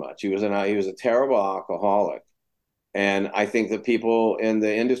drank too much. He was a terrible alcoholic. And I think the people in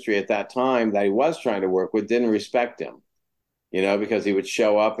the industry at that time that he was trying to work with didn't respect him, because he would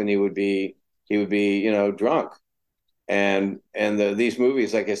show up and he would be drunk. And these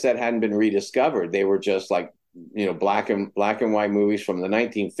movies, like I said, hadn't been rediscovered. They were just like, black and white movies from the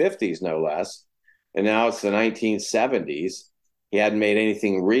 1950s, no less. And now it's the 1970s. He hadn't made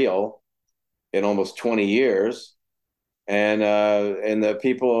anything real in almost 20 years. And the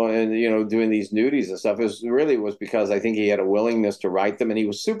people and doing these nudies and stuff was because I think he had a willingness to write them, and he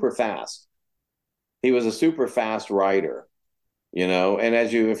was super fast. He was a super fast writer, and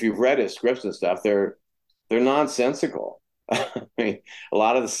if you've read his scripts and stuff, they're nonsensical. I mean, a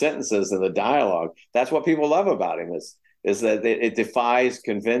lot of the sentences and the dialogue, that's what people love about him is that it defies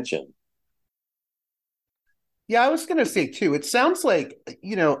convention. Yeah, I was going to say too, it sounds like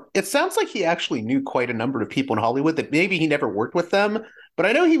he actually knew quite a number of people in Hollywood that maybe he never worked with them, but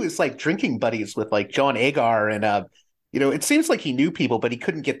I know he was like drinking buddies with like John Agar and it seems like he knew people, but he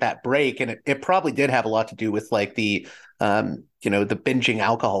couldn't get that break, and it probably did have a lot to do with like the the binging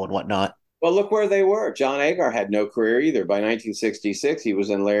alcohol and whatnot. Well, look where they were. John Agar had no career either. By 1966, he was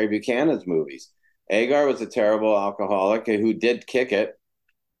in Larry Buchanan's movies. Agar was a terrible alcoholic who did kick it.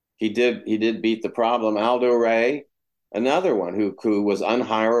 He did beat the problem. Aldo Ray, another one who was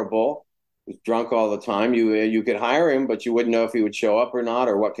unhireable, was drunk all the time. You could hire him, but you wouldn't know if he would show up or not,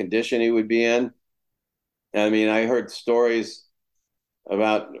 or what condition he would be in. I mean, I heard stories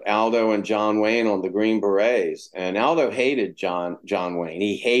about Aldo and John Wayne on the Green Berets, and Aldo hated John Wayne.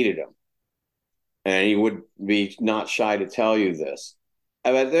 He hated him, and he would be not shy to tell you this.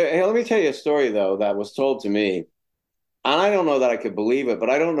 But let me tell you a story though that was told to me. And I don't know that I could believe it,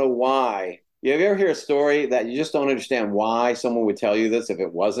 but I don't know why. You ever hear a story that you just don't understand why someone would tell you this if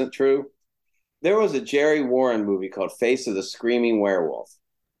it wasn't true? There was a Jerry Warren movie called Face of the Screaming Werewolf.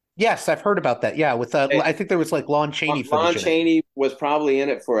 Yes, I've heard about that. Yeah, with I think there was like Lon Chaney footage. Lon Chaney was probably in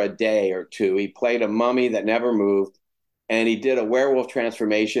it for a day or two. He played a mummy that never moved, and he did a werewolf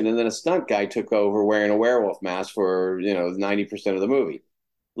transformation, and then a stunt guy took over wearing a werewolf mask for 90% of the movie.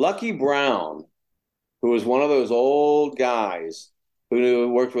 Lucky Brown, who was one of those old guys who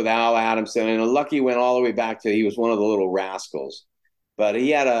worked with Al Adamson, and Lucky went all the way back to he was one of the little rascals. But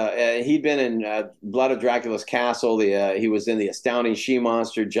he'd been in Blood of Dracula's Castle. He was in The Astounding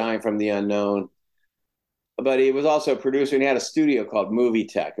She-Monster, Giant from the Unknown. But he was also a producer, and he had a studio called Movie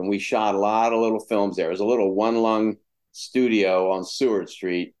Tech, and we shot a lot of little films there. It was a little one-lung studio on Seward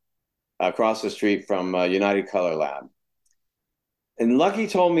Street, across the street from United Color Lab. And Lucky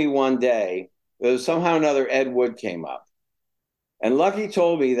told me one day, somehow or another, Ed Wood came up. And Lucky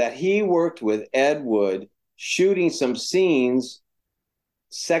told me that he worked with Ed Wood shooting some scenes,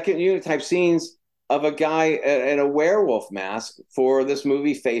 second unit type scenes of a guy in a werewolf mask for this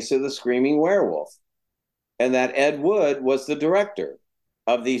movie, Face of the Screaming Werewolf. And that Ed Wood was the director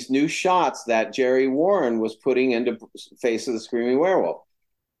of these new shots that Jerry Warren was putting into Face of the Screaming Werewolf.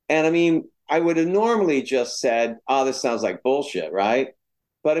 And I mean, I would have normally just said, oh, this sounds like bullshit, right?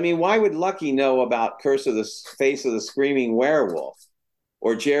 But I mean, why would Lucky know about Face of the Screaming Werewolf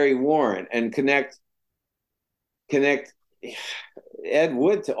or Jerry Warren and connect Ed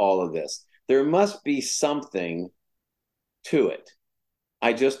Wood to all of this? There must be something to it.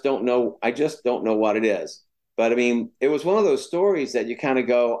 I just don't know what it is. But I mean, it was one of those stories that you kind of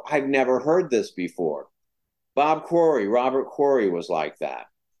go, I've never heard this before. Robert Quarry was like that.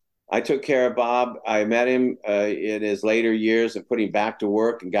 I took care of Bob. I met him in his later years and put him back to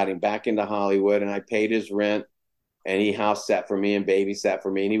work and got him back into Hollywood. And I paid his rent, and he house sat for me and babysat for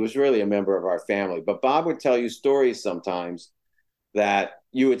me. And he was really a member of our family. But Bob would tell you stories sometimes that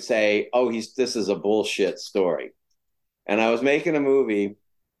you would say, oh, this is a bullshit story. And I was making a movie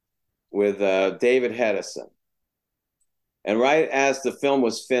with David Hedison. And right as the film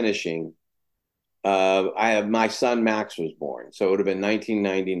was finishing, my son Max was born, so it would have been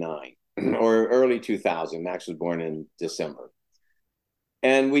 1999 or early 2000. Max was born in December,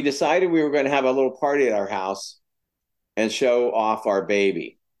 and we decided we were going to have a little party at our house and show off our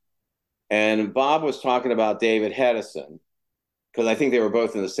baby. And Bob was talking about David Hedison because I think they were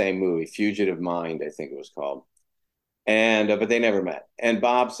both in the same movie, Fugitive Mind, I think it was called, and but they never met. And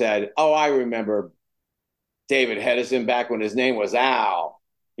Bob said, "Oh, I remember David Hedison back when his name was Al.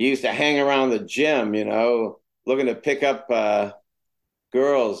 He used to hang around the gym, looking to pick up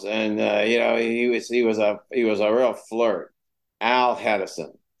girls, and he was a real flirt, Al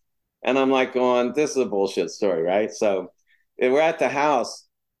Hedison." And I'm like going, this is a bullshit story, right? So we're at the house.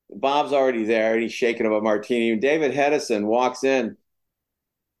 Bob's already there, and he's shaking up a martini. And David Hedison walks in,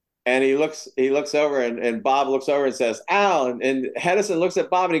 and he looks over, and Bob looks over and says, "Al," and Hedison looks at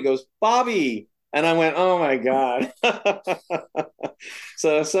Bob, and he goes, "Bobby." And I went, oh my God.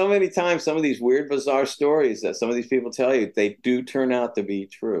 So many times, some of these weird, bizarre stories that some of these people tell you, they do turn out to be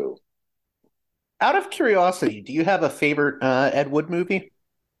true. Out of curiosity, do you have a favorite Ed Wood movie?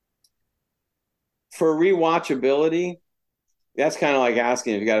 For rewatchability, that's kind of like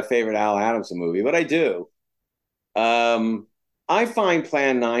asking if you got a favorite Al Adamson movie, but I do. I I find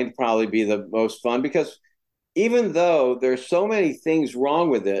Plan 9 to probably be the most fun because even though there's so many things wrong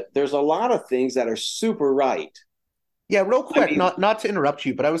with it, there's a lot of things that are super right. Yeah, real I quick, mean, not to interrupt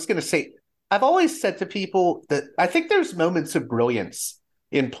you, but I was going to say, I've always said to people that I think there's moments of brilliance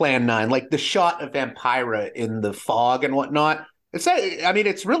in Plan 9, like the shot of Vampira in the fog and whatnot. I mean,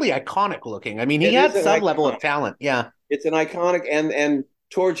 it's really iconic looking. I mean, he it had is an some level iconic. of talent. Yeah. It's an iconic, and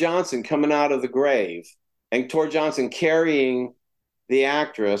Tor Johnson coming out of the grave, and Tor Johnson carrying the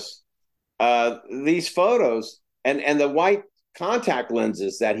actress. These photos and the white contact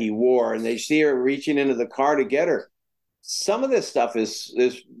lenses that he wore, and they see her reaching into the car to get her. Some of this stuff is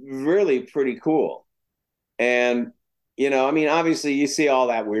really pretty cool. And I mean, obviously, you see all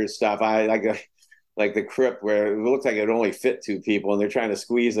that weird stuff. I like the crypt where it looks like it only fit two people, and they're trying to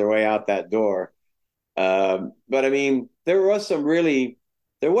squeeze their way out that door. But I mean, there was some really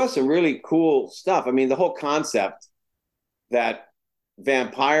cool stuff. I mean, the whole concept that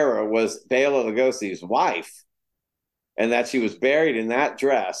Vampira was Bela Lugosi's wife and that she was buried in that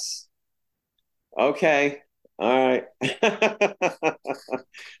dress. Okay. All right.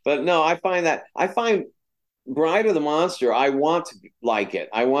 But no, I find Bride of the Monster, I want to like it.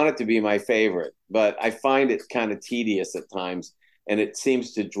 I want it to be my favorite, but I find it kind of tedious at times and it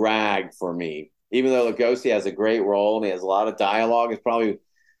seems to drag for me. Even though Lugosi has a great role and he has a lot of dialogue, it's probably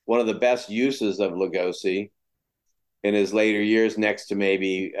one of the best uses of Lugosi in his later years, next to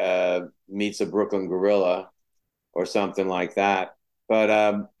maybe Meets a Brooklyn Gorilla or something like that.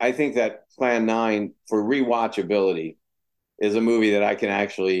 But I think that Plan 9 for rewatchability is a movie that I can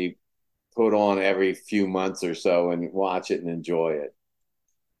actually put on every few months or so and watch it and enjoy it.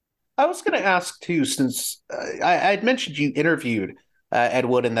 I was going to ask too, since I'd mentioned you interviewed Ed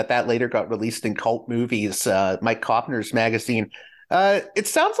Wood and that later got released in Cult Movies, Mike Kopner's magazine. It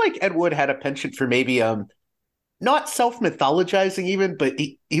sounds like Ed Wood had a penchant for maybe not self-mythologizing even, but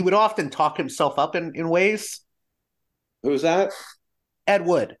he would often talk himself up in ways. Who's that? Ed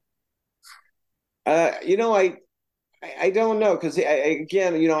Wood. You know, I don't know because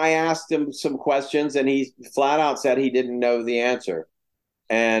again, I asked him some questions and he flat out said he didn't know the answer.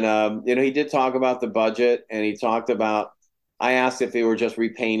 And he did talk about the budget and he talked about. I asked if they were just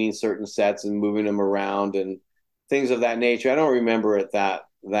repainting certain sets and moving them around and things of that nature. I don't remember it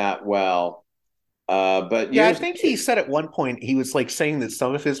that well. But Yeah, I think he said at one point he was like saying that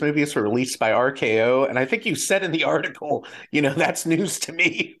some of his movies were released by RKO, and I think you said in the article, that's news to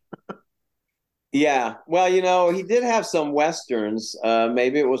me. Yeah, well, he did have some westerns.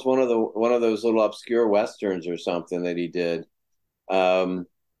 Maybe it was one of those little obscure westerns or something that he did. And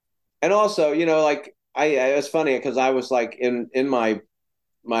also, like it was funny because I was like in my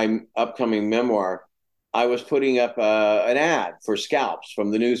upcoming memoir, I was putting up an ad for scalps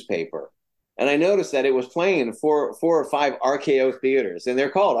from the newspaper. And I noticed that it was playing in four or five RKO theaters, and they're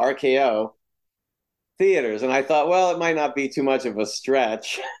called RKO theaters. And I thought, well, it might not be too much of a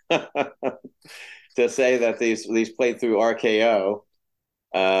stretch to say that these played through RKO.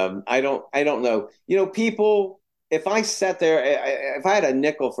 I don't know. People. If I sat there, if I had a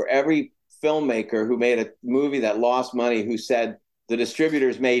nickel for every filmmaker who made a movie that lost money, who said the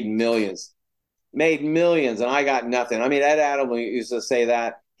distributors made millions, and I got nothing. I mean, Ed Adam used to say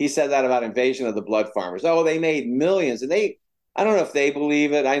that. He said that about Invasion of the Blood Farmers. Oh, they made millions, and I don't know if they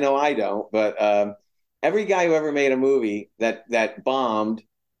believe it. I know I don't, but every guy who ever made a movie that bombed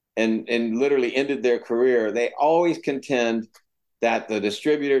and literally ended their career, they always contend that the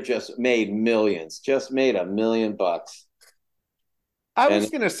distributor just made millions, just made $1 million. I was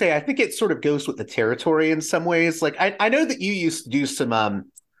going to say, I think it sort of goes with the territory in some ways. Like, I know that you used to do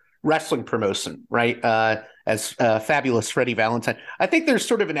some wrestling promotion, right? As Fabulous Freddie Valentine. I think there's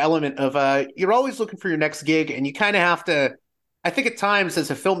sort of an element of you're always looking for your next gig, and you kind of have to, I think at times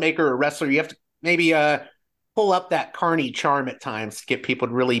as a filmmaker or wrestler, you have to maybe pull up that carny charm at times to get people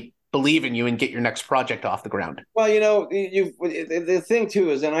to really believe in you and get your next project off the ground. Well, the thing too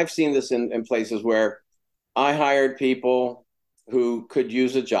is, and I've seen this in places where I hired people who could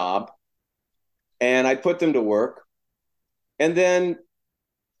use a job and I put them to work. And then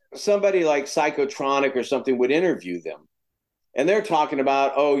somebody like Psychotronic or something would interview them. And they're talking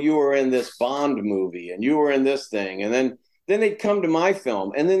about, oh, you were in this Bond movie and you were in this thing. And then they'd come to my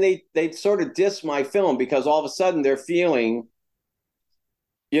film and then they'd sort of diss my film because all of a sudden they're feeling,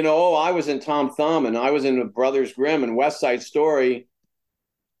 oh, I was in Tom Thumb and I was in Brothers Grimm and West Side Story.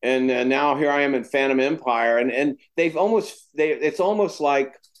 And now here I am in Phantom Empire. And it's almost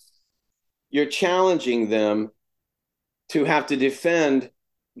like you're challenging them to have to defend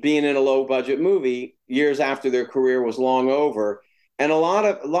being in a low budget movie years after their career was long over. And a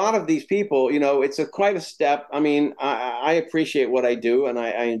lot of these people, it's quite a step. I mean, I appreciate what I do, and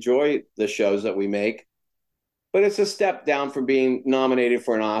I enjoy the shows that we make, but it's a step down from being nominated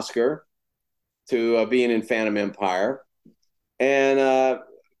for an Oscar to being in Phantom Empire. And a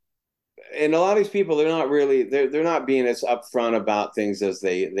lot of these people, they're not being as upfront about things as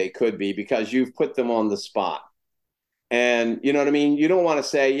they could be, because you've put them on the spot. And you know what I mean? You don't want to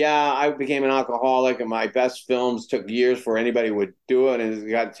say, yeah, I became an alcoholic and my best films took years for anybody would do it and it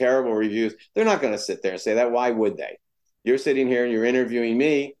got terrible reviews. They're not going to sit there and say that. Why would they? You're sitting here and you're interviewing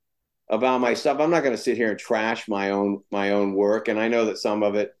me about my stuff. I'm not going to sit here and trash my own work. And I know that some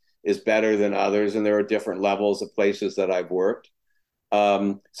of it is better than others, and there are different levels of places that I've worked.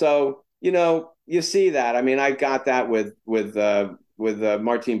 So you see that. I mean, I got that with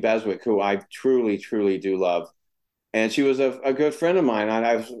Martine Beswick, who I truly, truly do love. And she was a good friend of mine.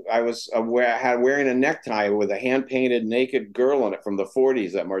 And I was wearing a necktie with a hand painted naked girl on it from the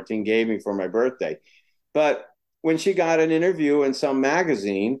 40s that Martine gave me for my birthday. But when she got an interview in some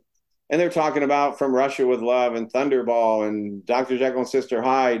magazine, and they're talking about From Russia with Love and Thunderball and Dr. Jekyll and Sister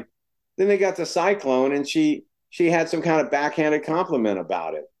Hyde, then they got to Cyclone, and she had some kind of backhanded compliment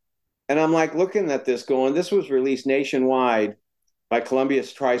about it. And I'm like looking at this going, this was released nationwide by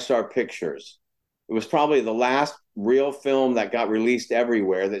Columbia's TriStar Pictures. It was probably the last real film that got released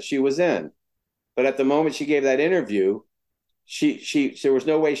everywhere that she was in. But at the moment she gave that interview, there was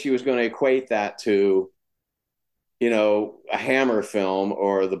no way she was going to equate that to, a Hammer film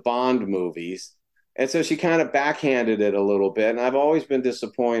or the Bond movies. And so she kind of backhanded it a little bit. And I've always been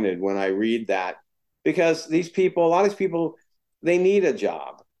disappointed when I read that, because a lot of these people, they need a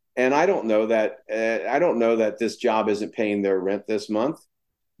job. And I don't know that this job isn't paying their rent this month.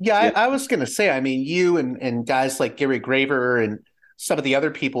 Yeah, I was going to say, I mean, you and guys like Gary Graver and some of the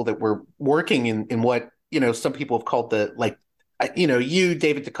other people that were working in what, some people have called you,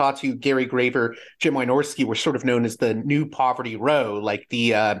 David Ducatu, Gary Graver, Jim Wynorski were sort of known as the new Poverty Row, like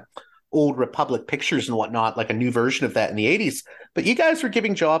the old Republic Pictures and whatnot, like a new version of that in the 80s. But you guys were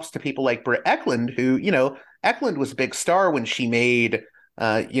giving jobs to people like Britt Eklund, who, Eklund was a big star when she made,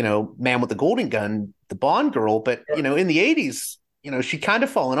 Man with the Golden Gun, the Bond girl. But, in the 80s, she kind of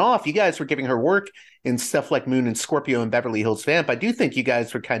fallen off. You guys were giving her work in stuff like Moon and Scorpio and Beverly Hills Vamp. I do think you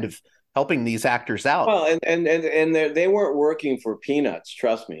guys were kind of helping these actors out. Well, and they weren't working for peanuts,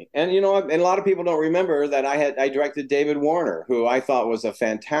 trust me. And and a lot of people don't remember that I directed David Warner, who I thought was a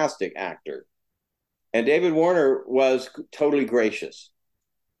fantastic actor. And David Warner was totally gracious,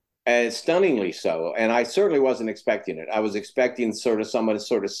 and stunningly so. And I certainly wasn't expecting it. I was expecting sort of someone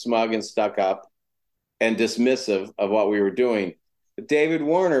sort of smug and stuck up and dismissive of what we were doing. David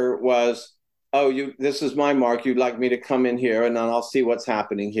Warner was, this is my mark. You'd like me to come in here, and then I'll see what's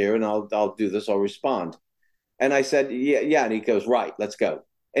happening here, and I'll do this. I'll respond. And I said, yeah. And he goes, right, let's go.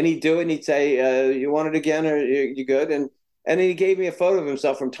 And he'd do it, and he'd say, you want it again, or you good? And he gave me a photo of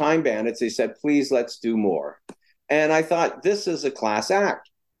himself from Time Bandits. He said, please, let's do more. And I thought, this is a class act.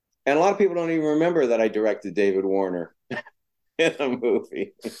 And a lot of people don't even remember that I directed David Warner in a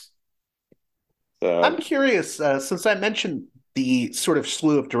movie. So I'm curious, since I mentioned the sort of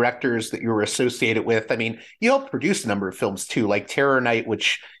slew of directors that you were associated with. I mean, you helped produce a number of films too, like Terror Night,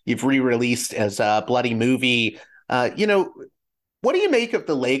 which you've re-released as a bloody movie. What do you make of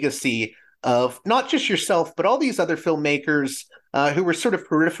the legacy of not just yourself, but all these other filmmakers who were sort of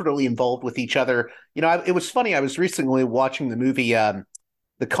peripherally involved with each other? It was funny. I was recently watching the movie,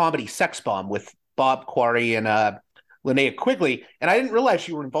 the comedy Sex Bomb with Bob Quarry and Linnea Quigley, and I didn't realize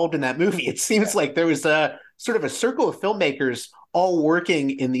you were involved in that movie. It seems like there was a sort of a circle of filmmakers all working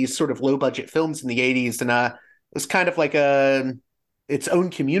in these sort of low budget films in the 80s. And it was kind of like its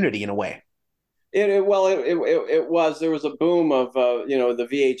own community in a way. It was. There was a boom of the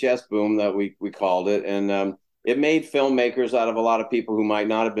VHS boom that we called it, and it made filmmakers out of a lot of people who might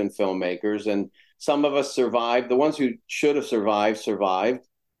not have been filmmakers. And some of us survived. The ones who should have survived,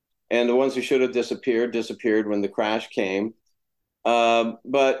 and the ones who should have disappeared when the crash came.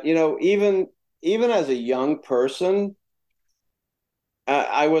 But even as a young person,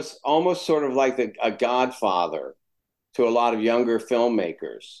 I was almost sort of like a godfather to a lot of younger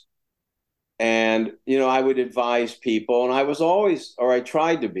filmmakers. And, I would advise people, and I was always, or I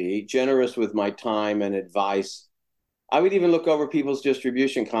tried to be, generous with my time and advice. I would even look over people's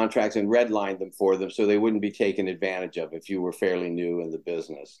distribution contracts and redline them for them so they wouldn't be taken advantage of if you were fairly new in the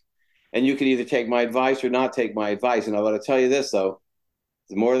business. And you could either take my advice or not take my advice. And I want to tell you this, though,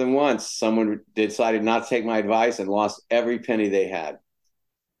 more than once, someone decided not to take my advice and lost every penny they had.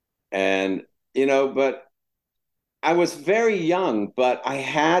 And, but I was very young, but I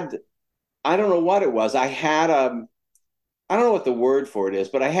don't know what it was. I had I don't know what the word for it is,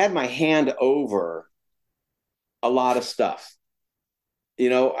 but I had my hand over a lot of stuff,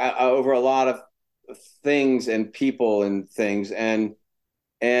 over a lot of things and people and things, and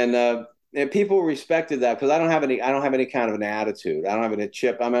people respected that because I don't have any kind of an attitude. I don't have any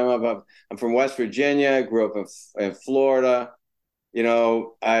chip. I'm from West Virginia. Grew up in Florida.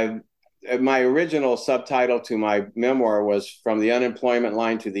 My original subtitle to my memoir was From the Unemployment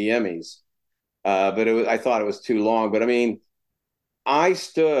Line to the Emmys, but I thought it was too long. But I mean, I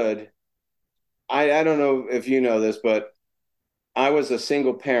stood. I don't know if you know this, but I was a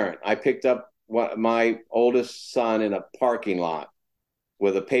single parent. I picked up my oldest son in a parking lot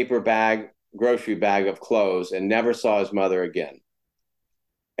with a grocery bag of clothes, and never saw his mother again.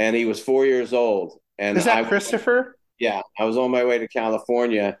 And he was 4 years old. And Is that Christopher? Yeah, I was on my way to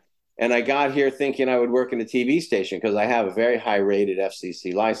California, and I got here thinking I would work in a TV station because I have a very high-rated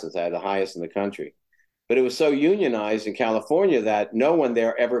FCC license. I had the highest in the country. But it was so unionized in California that no one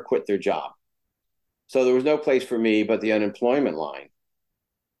there ever quit their job. So there was no place for me but the unemployment line.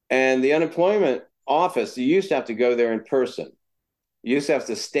 And the unemployment office, you used to have to go there in person. You used to have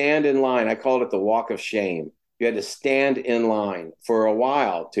to stand in line. I called it the walk of shame. You had to stand in line for a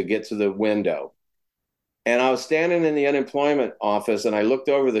while to get to the window. And I was standing in the unemployment office, and I looked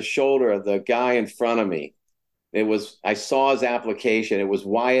over the shoulder of the guy in front of me. I saw his application. It was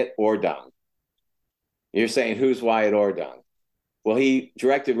Wyatt Ordung. You're saying, who's Wyatt Ordung? Well, he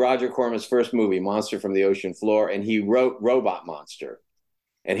directed Roger Corman's first movie, Monster from the Ocean Floor, and he wrote Robot Monster.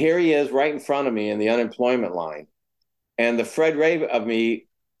 And here he is right in front of me in the unemployment line. And the Fred Ray of me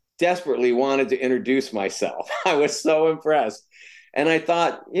desperately wanted to introduce myself. I was so impressed. And I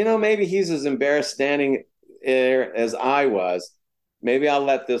thought, maybe he's as embarrassed standing there as I was. Maybe I'll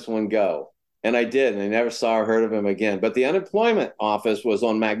let this one go. And I did. And I never saw or heard of him again. But the unemployment office was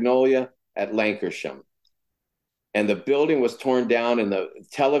on Magnolia at Lancashire. And the building was torn down, and the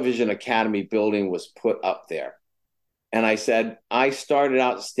Television Academy building was put up there. And I said, I started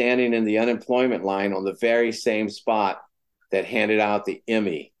out standing in the unemployment line on the very same spot that handed out the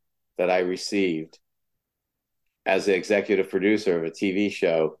Emmy that I received as the executive producer of a TV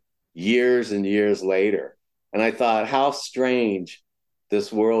show years and years later. And I thought, how strange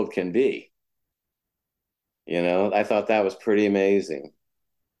this world can be. I thought that was pretty amazing.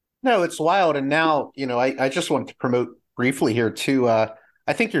 No, it's wild. And now, I just want to promote briefly here too.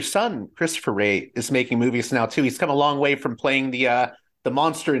 I think your son, Christopher Ray, is making movies now too. He's come a long way from playing the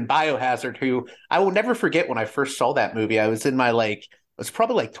monster in Biohazard, who I will never forget when I first saw that movie. I was in I was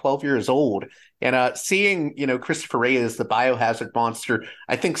probably 12 years old. And seeing, Christopher Ray as the Biohazard monster,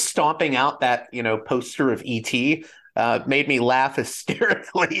 I think stomping out that, poster of E.T. Made me laugh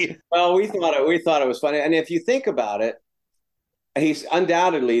hysterically. Well, we thought it was funny. And if you think about it, he's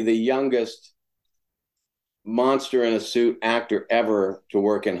undoubtedly the youngest monster in a suit actor ever to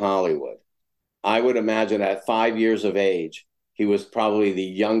work in Hollywood. I would imagine at 5 years of age, he was probably the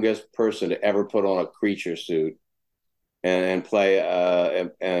youngest person to ever put on a creature suit and play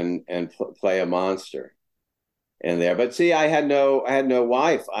play a monster in there. But see, I had no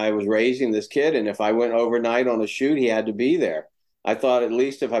wife. I was raising this kid, and if I went overnight on a shoot, he had to be there. I thought at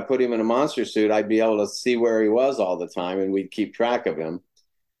least if I put him in a monster suit, I'd be able to see where he was all the time, and we'd keep track of him.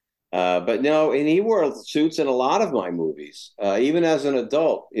 But no, and he wore suits in a lot of my movies, even as an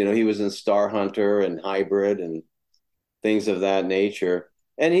adult. He was in Star Hunter and Hybrid and things of that nature.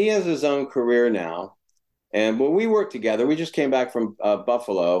 And he has his own career now. And when we worked together, we just came back from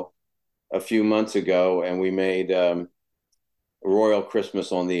Buffalo a few months ago, and we made Royal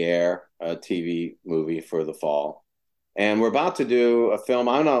Christmas on the Air, a TV movie for the fall. And we're about to do a film.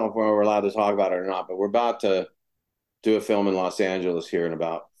 I don't know if we're allowed to talk about it or not, but we're about to do a film in Los Angeles here in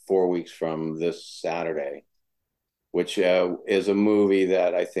about 4 weeks from this Saturday, which is a movie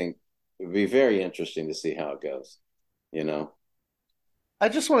that I think would be very interesting to see how it goes. I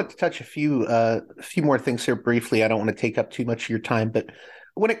just wanted to touch a few more things here briefly. I don't want to take up too much of your time, but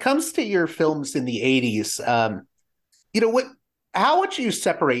when it comes to your films in the 80s, how would you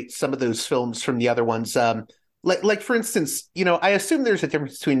separate some of those films from the other ones? Like for instance, I assume there's a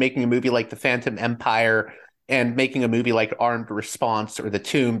difference between making a movie like The Phantom Empire and making a movie like Armed Response or The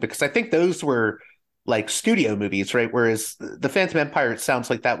Tomb, because I think those were like studio movies, right? Whereas The Phantom Empire, it sounds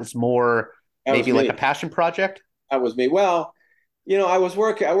like that was more maybe like a passion project. That was me. Well, I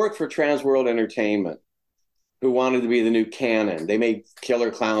worked for Trans World Entertainment, who wanted to be the new canon. They made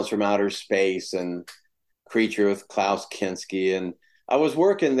Killer Clowns from Outer Space and Creature with Klaus Kinski. And I was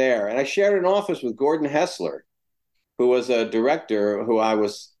working there, and I shared an office with Gordon Hessler, who was a director who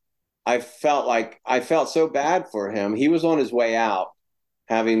I felt so bad for him. He was on his way out,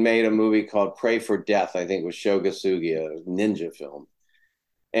 having made a movie called Pray for Death, I think it was Shogasugi, a ninja film.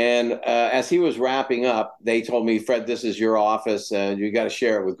 And as he was wrapping up, they told me, Fred, this is your office, and you got to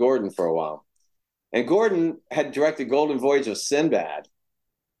share it with Gordon for a while. And Gordon had directed Golden Voyage of Sinbad,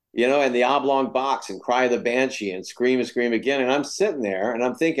 and The Oblong Box and Cry of the Banshee and Scream and Scream Again. And I'm sitting there and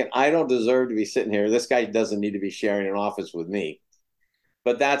I'm thinking, I don't deserve to be sitting here. This guy doesn't need to be sharing an office with me.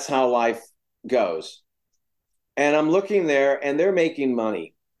 But that's how life goes. And I'm looking there and they're making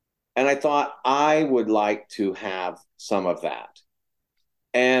money. And I thought I would like to have some of that.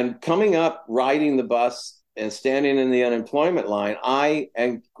 And coming up, riding the bus and standing in the unemployment line,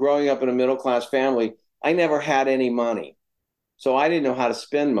 and growing up in a middle-class family, I never had any money. So I didn't know how to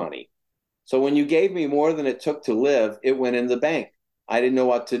spend money. So when you gave me more than it took to live, it went in the bank. I didn't know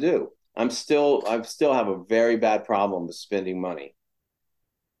what to do. I still have a very bad problem with spending money.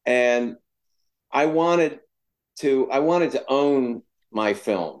 And I wanted to own my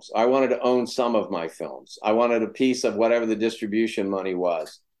films. I wanted to own some of my films. I wanted a piece of whatever the distribution money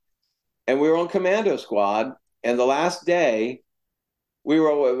was. And we were on Commando Squad. And the last day,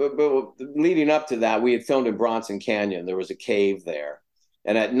 leading up to that, we had filmed in Bronson Canyon. There was a cave there.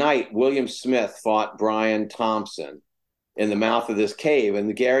 And at night, William Smith fought Brian Thompson in the mouth of this cave.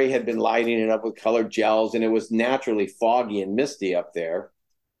 And Gary had been lighting it up with colored gels, and it was naturally foggy and misty up there.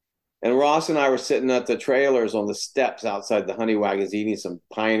 And Ross and I were sitting at the trailers on the steps outside the Honey Wagons eating some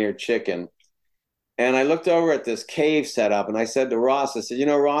Pioneer chicken. And I looked over at this cave set up, and I said to Ross, I said,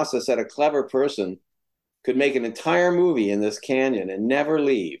 Ross, I said, a clever person could make an entire movie in this canyon and never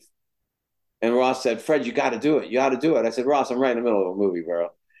leave. And Ross said, Fred, you got to do it. You got to do it. I said, Ross, I'm right in the middle of a movie, bro.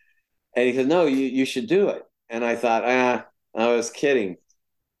 And he said, no, you should do it. And I thought, I was kidding.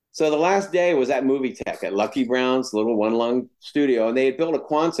 So the last day was at Movie Tech at Lucky Brown's little one-lung studio, and they had built a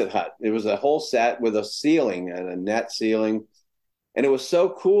Quonset hut. It was a whole set with a ceiling and a net ceiling, and it was so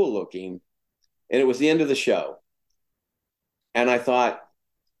cool looking, and it was the end of the show. And I thought,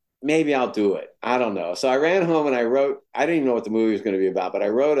 maybe I'll do it. I don't know. So I ran home and I didn't even know what the movie was going to be about, but I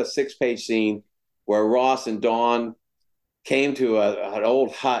wrote a 6-page scene where Ross and Dawn came to an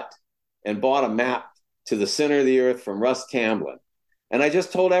old hut and bought a map to the center of the earth from Russ Tamblyn. And I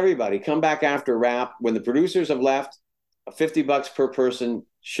just told everybody, come back after wrap. When the producers have left, $50 per person,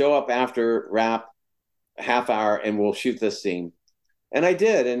 show up after wrap, a half hour, and we'll shoot this scene. And I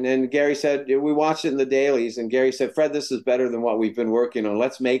did. And then Gary said, we watched it in the dailies. And Gary said, Fred, this is better than what we've been working on.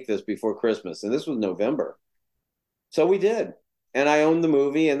 Let's make this before Christmas. And this was November. So we did. And I owned the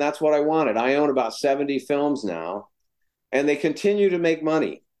movie, and that's what I wanted. I own about 70 films now, and they continue to make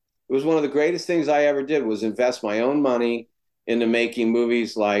money. It was one of the greatest things I ever did, was invest my own money into making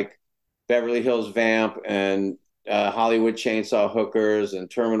movies like Beverly Hills Vamp and Hollywood Chainsaw Hookers and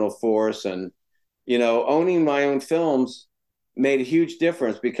Terminal Force. And, owning my own films made a huge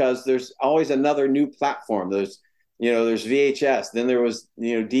difference, because there's always another new platform. There's VHS, then there was,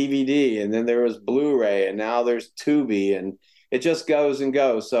 DVD, and then there was Blu-ray, and now there's Tubi, and it just goes and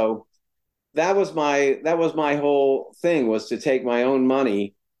goes. So that was my whole thing, was to take my own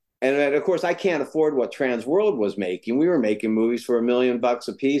money. And of course, I can't afford what Transworld was making. We were making movies for $1 million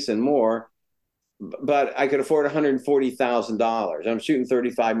a piece and more, but I could afford $140,000. I'm shooting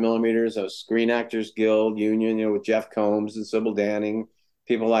 35 millimeters of Screen Actors Guild Union, with Jeff Combs and Sybil Danning,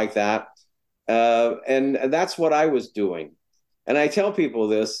 people like that. And that's what I was doing. And I tell people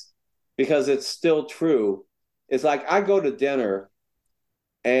this because it's still true. It's like, I go to dinner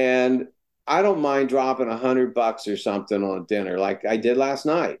and I don't mind dropping $100 or something on dinner, like I did last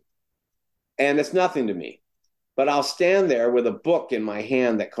night. And it's nothing to me. But I'll stand there with a book in my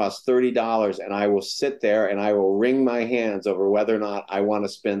hand that costs $30, and I will sit there and I will wring my hands over whether or not I want to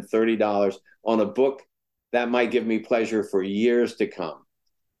spend $30 on a book that might give me pleasure for years to come.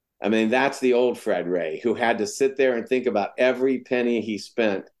 I mean, that's the old Fred Ray, who had to sit there and think about every penny he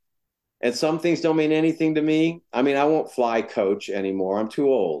spent. And some things don't mean anything to me. I mean, I won't fly coach anymore. I'm too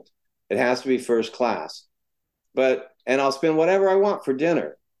old. It has to be first class. And I'll spend whatever I want for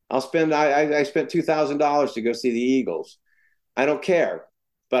dinner. I spent $2,000 to go see the Eagles. I don't care,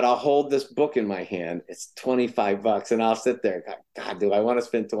 but I'll hold this book in my hand. It's $25, and I'll sit there. God, do I want to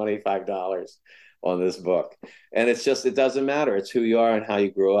spend $25 on this book? And it doesn't matter. It's who you are and how you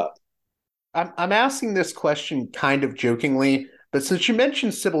grew up. I'm asking this question kind of jokingly, but since you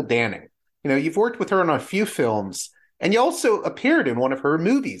mentioned Sybil Danning, you've worked with her on a few films, and you also appeared in one of her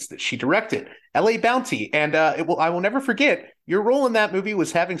movies that she directed, L.A. Bounty. And I will never forget, your role in that movie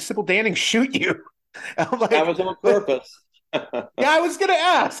was having Sybil Danning shoot you. That was on purpose. Yeah, I was going to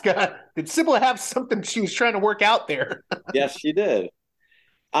ask, did Sybil have something she was trying to work out there? Yes, she did.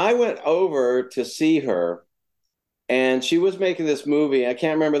 I went over to see her, And she was making this movie. I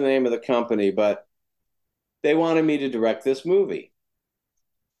can't remember the name of the company, but they wanted me to direct this movie.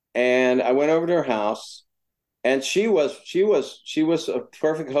 And I went over to her house, and she was a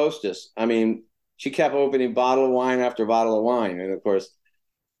perfect hostess. I mean, she kept opening bottle of wine after bottle of wine. And of course,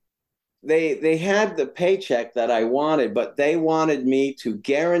 they had the paycheck that I wanted, but they wanted me to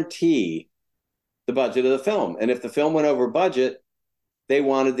guarantee the budget of the film. And if the film went over budget, they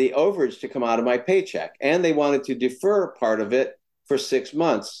wanted the overage to come out of my paycheck. And they wanted to defer part of it for 6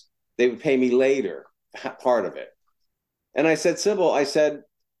 months. They would pay me later, part of it. And I said, Sybil, I said,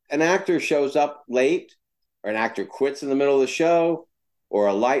 an actor shows up late, or an actor quits in the middle of the show, or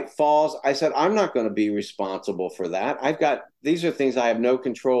a light falls. I said, I'm not going to be responsible for that. These are things I have no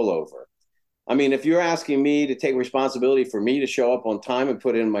control over. I mean, if you're asking me to take responsibility for me to show up on time and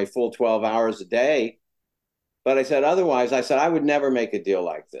put in my full 12 hours a day, but I said, otherwise, I said, I would never make a deal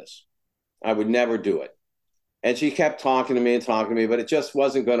like this. I would never do it. And she kept talking to me, but it just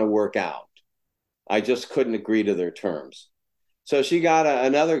wasn't going to work out. I just couldn't agree to their terms. So she got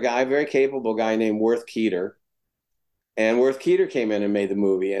another guy, a very capable guy named Worth Keeter. And Worth Keeter came in and made the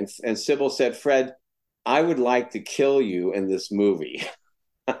movie. And Sybil said, Fred, I would like to kill you in this movie.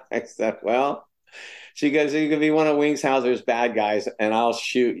 I said, well, she goes, you could be one of Wingshauser's bad guys and I'll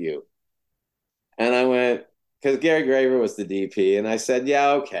shoot you. And I went, because Gary Graver was the DP. And I said,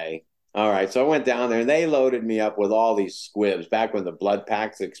 yeah, okay. All right. So I went down there and they loaded me up with all these squibs back when the blood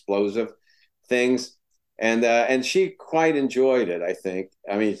packs, explosive things. And she quite enjoyed it, I think.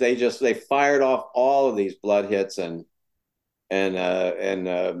 I mean, they fired off all of these blood hits and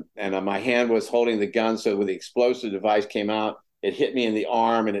my hand was holding the gun. So when the explosive device came out, it hit me in the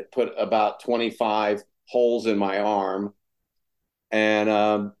arm and it put about 25 holes in my arm.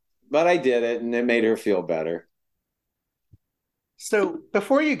 And, but I did it and it made her feel better. So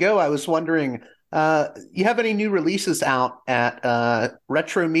before you go, I was wondering, you have any new releases out at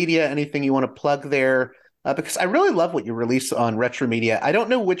Retromedia? Anything you want to plug there? Because I really love what you release on Retromedia. I don't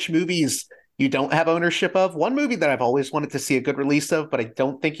know which movies you don't have ownership of. One movie that I've always wanted to see a good release of, but I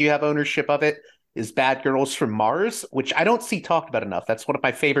don't think you have ownership of it, is Bad Girls from Mars, which I don't see talked about enough. That's one of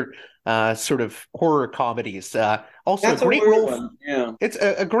my favorite sort of horror comedies. Also, That's a great role. Yeah, it's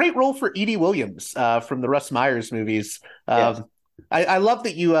a great role for Edie Williams from the Russ Myers movies. yes. I love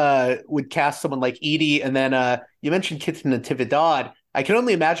that you would cast someone like Edie, and then you mentioned Kitty Natividad. I can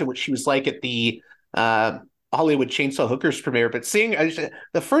only imagine what she was like at the Hollywood Chainsaw Hookers premiere. But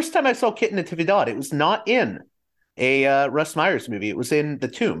the first time I saw Kitten Natividad, it was not in a Russ Myers movie. It was in The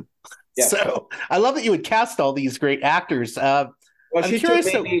Tomb. Yes. So I love that you would cast all these great actors. Well, I'm curious.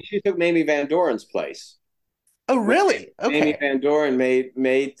 She took Mamie Van Doren's place. Oh, really? Okay. Mamie Van Doren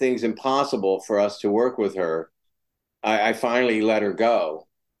made things impossible for us to work with her. I finally let her go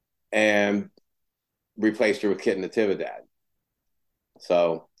and replaced her with Kitten Natividad.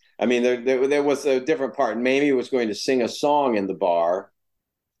 So, I mean, there was a different part. Mamie was going to sing a song in the bar,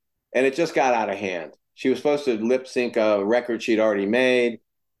 and it just got out of hand. She was supposed to lip sync a record she'd already made,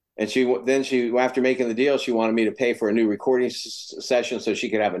 and she after making the deal, she wanted me to pay for a new recording session so she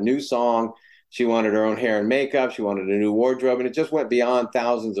could have a new song. She wanted her own hair and makeup. She wanted a new wardrobe, and it just went beyond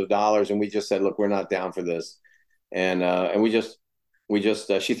thousands of dollars. And we just said, "Look, we're not down for this." And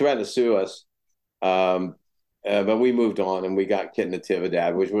she threatened to sue us. But we moved on and we got Kitten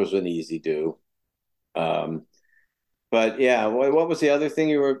Natividad, which was an easy do. But yeah, what was the other thing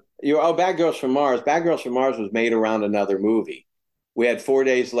Bad Girls from Mars. Bad Girls from Mars was made around another movie. We had 4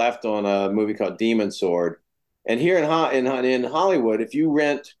 days left on a movie called Demon Sword. And here in Hollywood, if you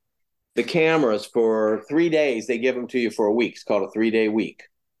rent the cameras for 3 days, they give them to you for a week. It's called a 3-day week.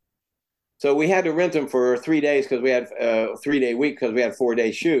 So we had to rent them for 3 days because we had a 3-day week because we had a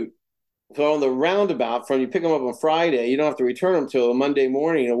 4-day shoot. So on the roundabout, from you pick them up on Friday, you don't have to return them till Monday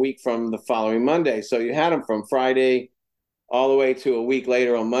morning, a week from the following Monday. So you had them from Friday all the way to a week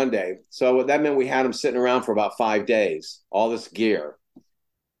later on Monday. So that meant we had them sitting around for about 5 days, all this gear.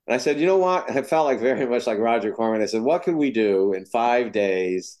 And I said, you know what? I felt like very much like Roger Corman. I said, what could we do in 5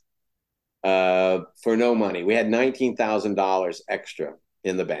 days for no money? We had $19,000 extra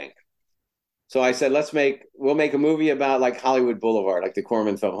in the bank. So I said, we'll make a movie about like Hollywood Boulevard, like the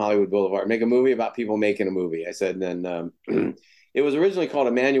Corman film Hollywood Boulevard, make a movie about people making a movie. I said, and then it was originally called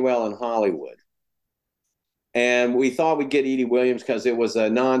Emmanuel in Hollywood. And we thought we'd get Edie Williams because it was a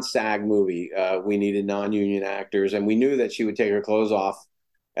non-SAG movie. We needed non-union actors, and we knew that she would take her clothes off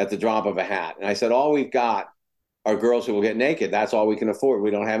at the drop of a hat. And I said, all we've got are girls who will get naked. That's all we can afford.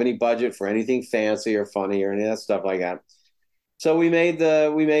 We don't have any budget for anything fancy or funny or any of that stuff like that. So we made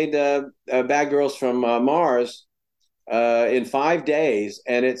Bad Girls from Mars in 5 days,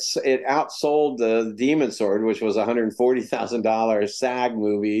 and it outsold the Demon Sword, which was a $140,000 SAG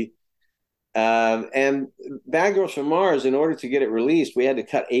movie. And Bad Girls from Mars, in order to get it released, we had to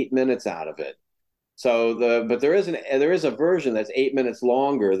cut 8 minutes out of it. But there is a version that's 8 minutes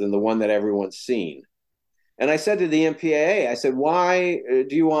longer than the one that everyone's seen. And I said to the MPAA, I said, why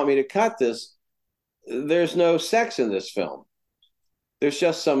do you want me to cut this? There's no sex in this film. There's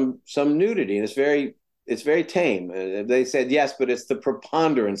just some nudity, and it's very tame. They said, yes, but it's the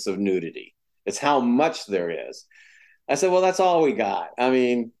preponderance of nudity. It's how much there is. I said, well, that's all we got. I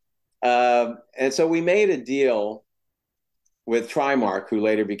mean, and so we made a deal with Trimark, who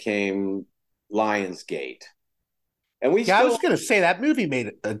later became Lionsgate. And I was going to say that movie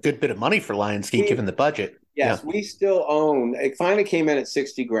made a good bit of money for Lionsgate, given the budget. Yes, we still own. It finally came in at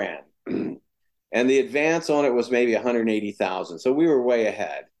 60 grand, and the advance on it was maybe 180,000. So we were way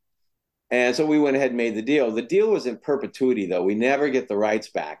ahead. And so we went ahead and made the deal. The deal was in perpetuity, though. We never get the rights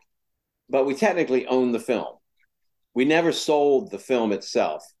back, but we technically own the film. We never sold the film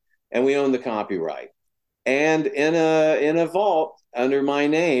itself, and we own the copyright. And in a vault under my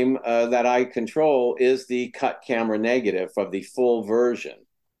name that I control is the cut camera negative of the full version.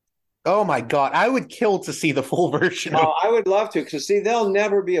 Oh my God, I would kill to see the full version. Oh, I would love to, because see, there'll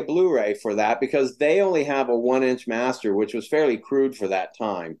never be a Blu-ray for that because they only have a 1-inch master, which was fairly crude for that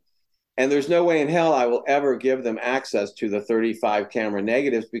time. And there's no way in hell I will ever give them access to the 35 camera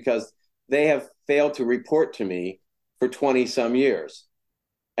negatives because they have failed to report to me for 20 some years.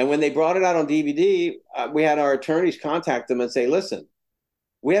 And when they brought it out on DVD, we had our attorneys contact them and say, listen,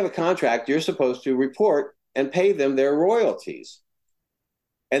 we have a contract. You're supposed to report and pay them their royalties.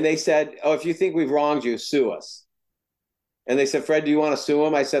 And they said, oh, if you think we've wronged you, sue us. And they said, Fred, do you want to sue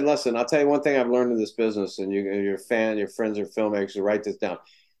them? I said, listen, I'll tell you one thing I've learned in this business, and your friends are filmmakers, so write this down.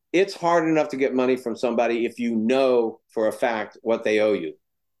 It's hard enough to get money from somebody if you know for a fact what they owe you.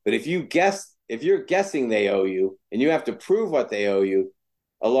 But if you're guessing they owe you and you have to prove what they owe you,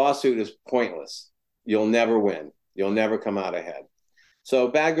 a lawsuit is pointless. You'll never win. You'll never come out ahead. So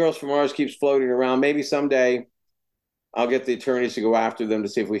Bad Girls from Mars keeps floating around. Maybe someday I'll get the attorneys to go after them to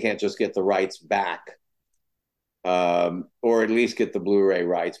see if we can't just get the rights back, or at least get the Blu-ray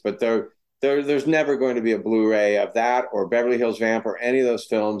rights. But there's never going to be a Blu-ray of that or Beverly Hills Vamp or any of those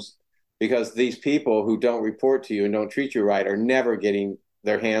films, because these people who don't report to you and don't treat you right are never getting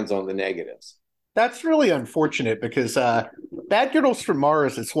their hands on the negatives. That's really unfortunate because Bad Girls from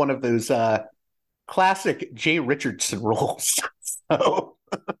Mars is one of those classic Jay Richardson roles. So.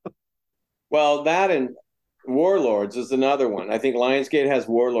 Well, that and Warlords is another one. I think Lionsgate has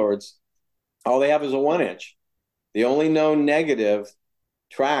Warlords. All they have is a 1-inch. The only known negative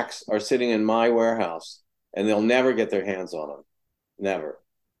tracks are sitting in my warehouse, and they'll never get their hands on them. Never.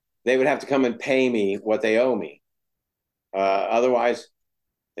 They would have to come and pay me what they owe me. Otherwise,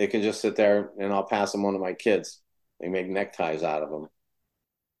 they can just sit there, and I'll pass them on to my kids. They make neckties out of them.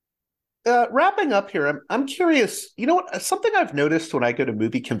 Wrapping up here, I'm curious, you know what, something I've noticed when I go to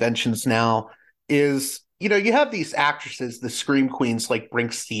movie conventions now is, you know, you have these actresses, the scream queens like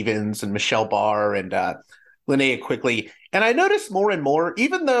Brinke Stevens and Michelle Barr and Linnea Quigley. And I notice more and more,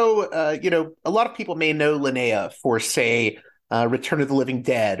 even though, you know, a lot of people may know Linnea for, say, Return of the Living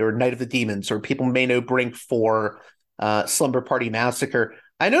Dead or Night of the Demons, or people may know Brinke for Slumber Party Massacre.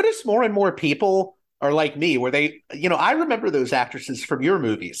 I notice more and more people are like me, where they, you know, I remember those actresses from your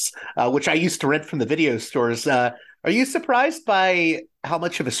movies, which I used to rent from the video stores. Are you surprised by how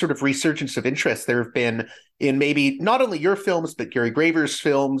much of a sort of resurgence of interest there have been in maybe not only your films, but Gary Graver's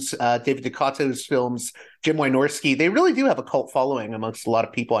films, David Ducato's films, Jim Wynorski? They really do have a cult following amongst a lot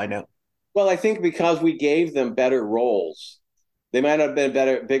of people I know. Well, I think because we gave them better roles. They might have been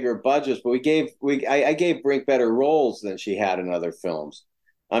bigger budgets, but I gave Brinke better roles than she had in other films.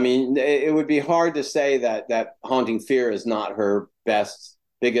 I mean, it would be hard to say that Haunting Fear is not her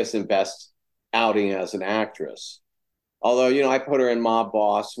biggest and best outing as an actress. Although, you know, I put her in Mob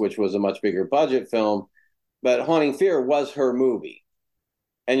Boss, which was a much bigger budget film, but Haunting Fear was her movie.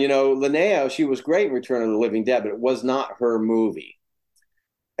 And, you know, Linnea, she was great in Return of the Living Dead, but it was not her movie.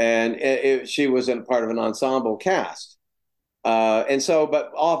 And she was in part of an ensemble cast.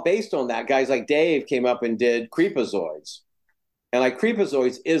 But all based on that, guys like Dave came up and did Creepazoids. And like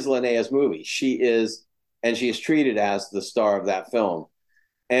Creepazoids is Linnea's movie. She is treated as the star of that film.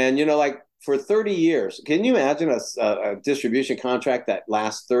 And, you know, like for 30 years, can you imagine a distribution contract that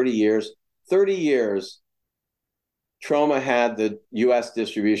lasts 30 years? 30 years, Troma had the U.S.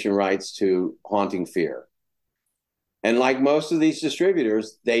 distribution rights to Haunting Fear. And like most of these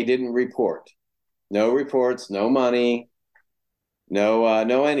distributors, they didn't report. No reports, no money.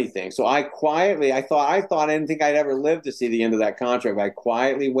 no anything. So I thought I didn't think I'd ever live to see the end of that contract. But I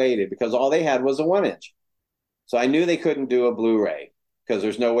quietly waited because all they had was a 1-inch. So I knew they couldn't do a Blu-ray because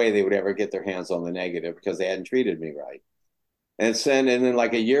there's no way they would ever get their hands on the negative because they hadn't treated me right. And then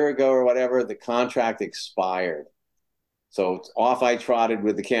like a year ago or whatever, the contract expired. So off I trotted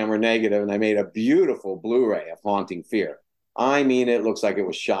with the camera negative, and I made a beautiful Blu-ray of Haunting Fear. I mean, it looks like it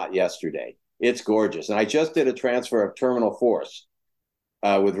was shot yesterday. It's gorgeous. And I just did a transfer of Terminal Force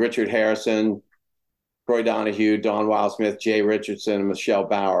with Richard Harrison, Troy Donahue, Don Wildsmith, Jay Richardson, and Michelle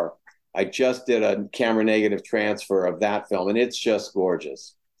Bauer. I just did a camera negative transfer of that film, and it's just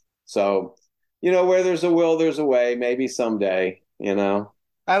gorgeous. So, where there's a will, there's a way. Maybe someday,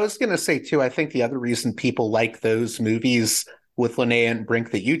 I was going to say, too, I think the other reason people like those movies with Linnea and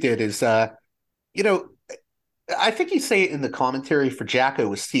Brink that you did is, I think you say it in the commentary for Jacko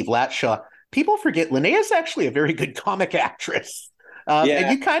with Steve Latshaw. People forget Linnea's actually a very good comic actress. And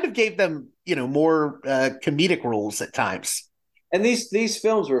you kind of gave them, more comedic roles at times. And these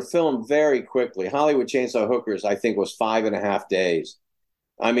films were filmed very quickly. Hollywood Chainsaw Hookers, I think, was 5.5 days.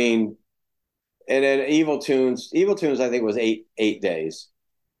 I mean, and then Evil Tunes, I think, was eight days.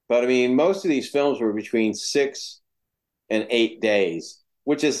 But I mean, most of these films were between 6 and 8 days,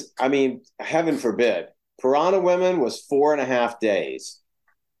 which is, I mean, heaven forbid. Piranha Women was 4.5 days.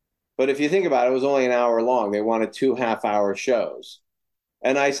 But if you think about it, it was only an hour long. They wanted 2 half-hour shows.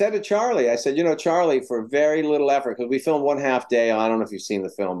 And I said to Charlie, Charlie, for very little effort, because we filmed 1/2 day. I don't know if you've seen the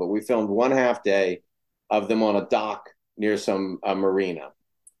film, but we filmed 1/2 day of them on a dock near some marina.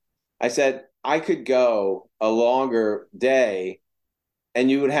 I said, I could go a longer day and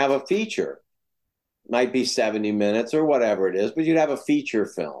you would have a feature. Might be 70 minutes or whatever it is, but you'd have a feature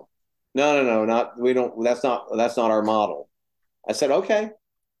film. No, that's not our model. I said, okay.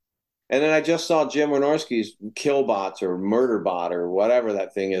 And then I just saw Jim Wynorski's Killbots or Murderbot or whatever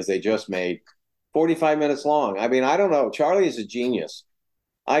that thing is they just made, 45 minutes long. I mean, I don't know. Charlie is a genius.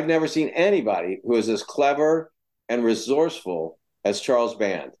 I've never seen anybody who is as clever and resourceful as Charles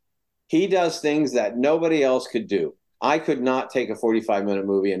Band. He does things that nobody else could do. I could not take a 45-minute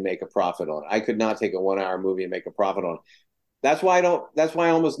movie and make a profit on it. I could not take a 1-hour movie and make a profit on it. That's why I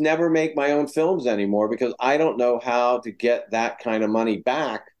almost never make my own films anymore, because I don't know how to get that kind of money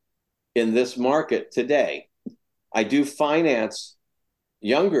back in this market today. I do finance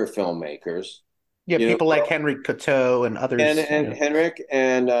younger filmmakers. Yeah, people like Henrik Coteau and others. And Henrik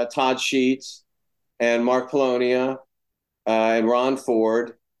and Todd Sheets and Mark Polonia and Ron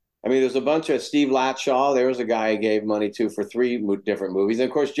Ford. I mean, there's a bunch of Steve Latshaw. There was a guy I gave money to for 3 different movies. And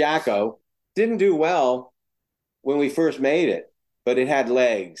of course, Jacko didn't do well when we first made it, but it had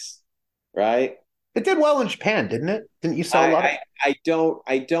legs, right? It did well in Japan, didn't it? Didn't you sell a lot? I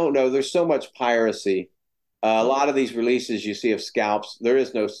don't know. There's so much piracy. A lot of these releases you see of scalps, there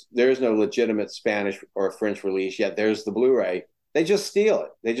is no legitimate Spanish or French release yet. There's the Blu-ray. They just steal it.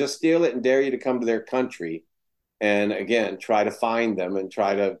 They just steal it and dare you to come to their country and, again, try to find them and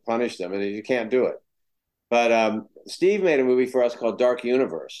try to punish them. And you can't do it. But Steve made a movie for us called Dark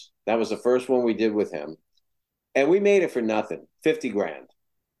Universe. That was the first one we did with him. And we made it for nothing, 50 grand.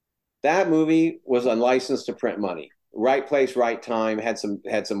 That movie was unlicensed to print money. Right place, right time. Had some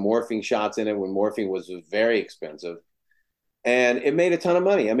morphing shots in it when morphing was very expensive, and it made a ton of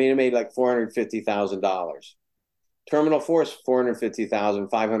money. I mean, it made like $450,000. Terminal Force, $450,000,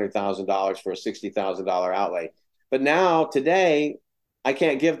 $500,000 for a $60,000 outlay. But now today, I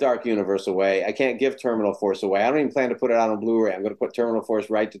can't give Dark Universe away. I can't give Terminal Force away. I don't even plan to put it out on Blu-ray. I'm going to put Terminal Force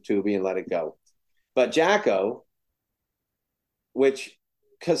right to Tubi and let it go. But Jacko, which,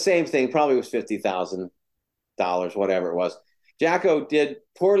 because same thing, probably was $50,000, whatever it was. Jacko did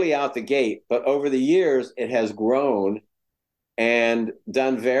poorly out the gate, but over the years, it has grown and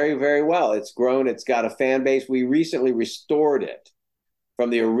done very, very well. It's grown. It's got a fan base. We recently restored it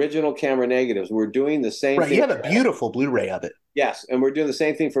from the original camera negatives. We're doing the same thing. You have a beautiful Blu-ray of it. Yes, and we're doing the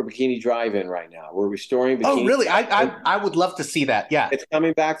same thing for Bikini Drive-In right now. We're restoring Bikini. Oh, really? I would love to see that. Yeah. It's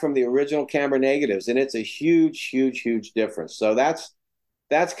coming back from the original camera negatives, and it's a huge, huge, huge difference. So that's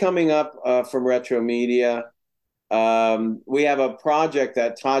coming up from Retromedia. We have a project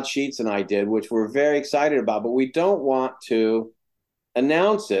that Todd Sheets and I did, which we're very excited about, but we don't want to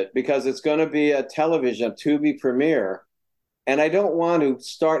announce it because it's going to be a Tubi premiere. And I don't want to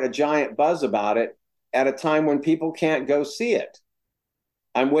start a giant buzz about it at a time when people can't go see it.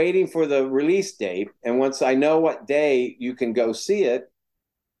 I'm waiting for the release date. And once I know what day you can go see it,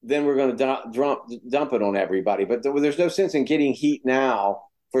 then we're going to dump it on everybody. But there's no sense in getting heat now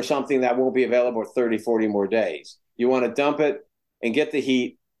for something that won't be available 30, 40 more days. You want to dump it and get the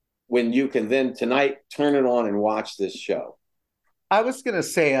heat when you can then tonight turn it on and watch this show. I was going to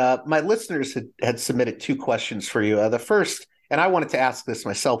say, my listeners had submitted two questions for you. The first, and I wanted to ask this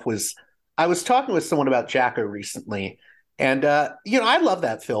myself, was I was talking with someone about Jacko recently, and I love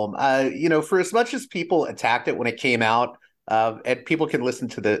that film. For as much as people attacked it when it came out, and people can listen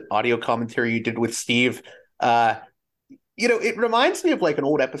to the audio commentary you did with Steve. It reminds me of like an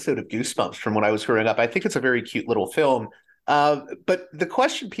old episode of Goosebumps from when I was growing up. I think it's a very cute little film. But the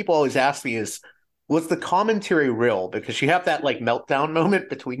question people always ask me is, was the commentary real? Because you have that like meltdown moment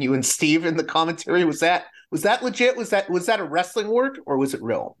between you and Steve in the commentary. Was that legit? Was that a wrestling work, or was it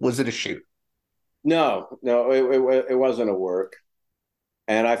real? Was it a shoot? No, it wasn't a work.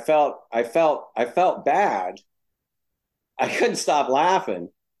 And I felt bad. I couldn't stop laughing.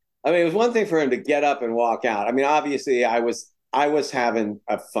 I mean, it was one thing for him to get up and walk out. I mean, obviously I was having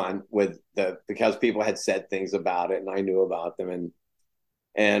a fun with because people had said things about it and I knew about them,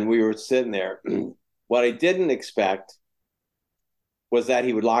 and we were sitting there. What I didn't expect was that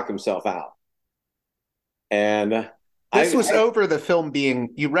he would lock himself out. And this was over the film being,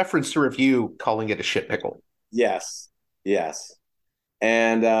 you referenced a review calling it a shit pickle. Yes.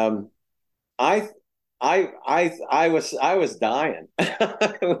 And I was dying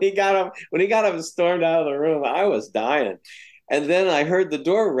when he got up and stormed out of the room. I was dying, and then I heard the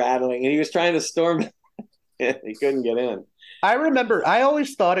door rattling, and he was trying to storm. He couldn't get in. I remember. I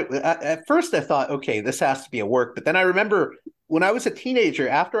always thought it. At first, I thought, okay, this has to be a work. But then I remember when I was a teenager,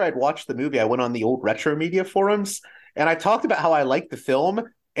 after I'd watched the movie, I went on the old Retromedia forums and I talked about how I liked the film.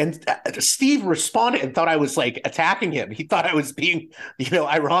 And Steve responded and thought I was like attacking him. He thought I was being,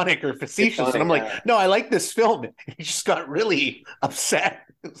 ironic or facetious. Funny, and I'm like, no, I like this film. He just got really upset.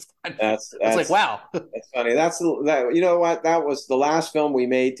 That's like, wow. That's funny. You know what? That was the last film we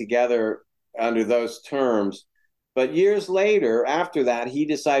made together under those terms. But years later, after that, he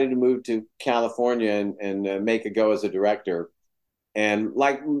decided to move to California and make a go as a director. And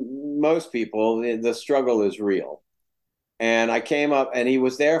like most people, the struggle is real. And I came up, and he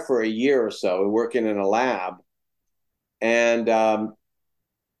was there for a year or so working in a lab. And I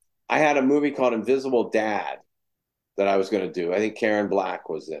had a movie called Invisible Dad that I was going to do. I think Karen Black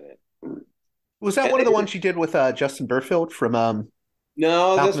was in it. Was that one of the ones you did with Justin Burfield from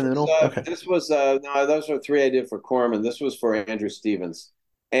No, Malcolm in the Middle? Okay. This was no, those were three I did for Corman. This was for Andrew Stevens.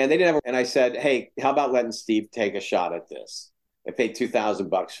 And they didn't have, and I said, hey, how about letting Steve take a shot at this? I paid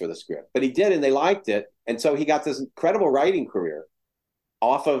 $2,000 for the script, but he did, and they liked it. And so he got this incredible writing career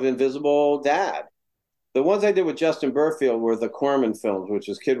off of Invisible Dad. The ones I did with Justin Burfield were the Corman films, which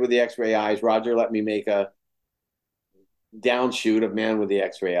was Kid with the X-Ray Eyes. Roger let me make a downshoot of Man with the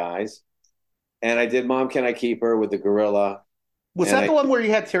X-Ray Eyes. And I did Mom, Can I Keep Her with the gorilla. Was that the one where you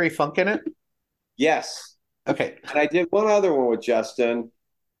had Terry Funk in it? Yes. Okay. And I did one other one with Justin.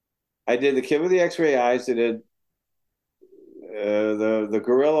 I did the Kid with the X-Ray Eyes. I did the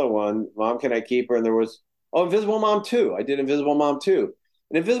gorilla one, Mom, Can I Keep Her? And there was, Invisible Mom 2. I did Invisible Mom 2.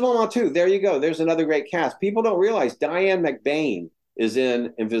 And Invisible Mom 2, there you go. There's another great cast. People don't realize Diane McBain is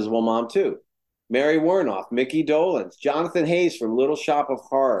in Invisible Mom 2. Mary Warnoff, Mickey Dolenz, Jonathan Hayes from Little Shop of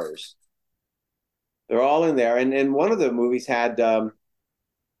Horrors. They're all in there. And one of the movies had,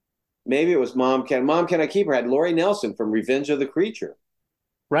 maybe it was Mom, Can I Keep Her? Had Laurie Nelson from Revenge of the Creature.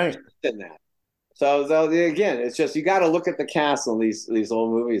 Right. In that. So again, it's just, you got to look at the cast on these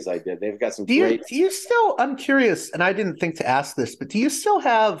old movies I did. They've got some great. Do you still, I'm curious, and I didn't think to ask this, but do you still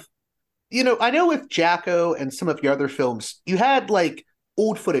have, I know with Jacko and some of your other films, you had like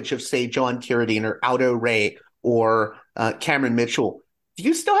old footage of, say, John Carradine or Aldo Ray or Cameron Mitchell. Do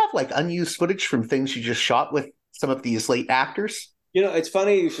you still have like unused footage from things you just shot with some of these late actors? It's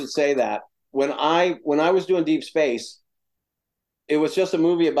funny you should say that. When I was doing Deep Space, it was just a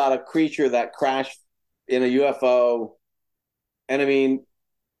movie about a creature that crashed in a UFO. And I mean,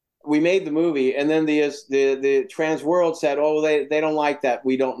 we made the movie, and then the Trans World said, they don't like that.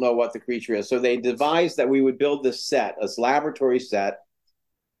 We don't know what the creature is. So they devised that we would build this set, this laboratory set,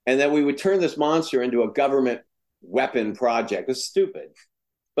 and then we would turn this monster into a government weapon project. It was stupid.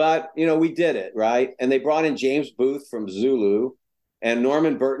 But, we did it, right? And they brought in James Booth from Zulu, and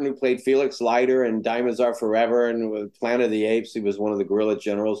Norman Burton, who played Felix Leiter in Diamonds Are Forever, and with Planet of the Apes, he was one of the guerrilla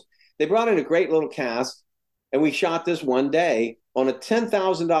generals. They brought in a great little cast, and we shot this one day on a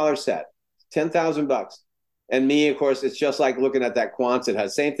 $10,000 set, $10,000. And me, of course, it's just like looking at that Quonset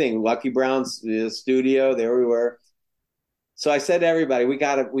hut. Same thing, Lucky Brown's studio, there we were. So I said to everybody,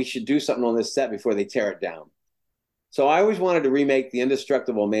 we should do something on this set before they tear it down. So I always wanted to remake The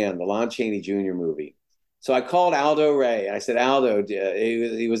Indestructible Man, the Lon Chaney Jr. movie. So I called Aldo Ray. I said, Aldo,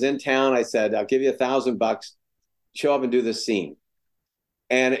 he was in town. I said, I'll give you $1,000. Show up and do this scene.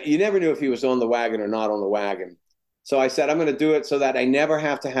 And you never knew if he was on the wagon or not on the wagon. So I said, I'm going to do it so that I never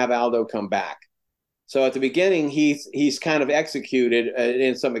have to have Aldo come back. So at the beginning, he's kind of executed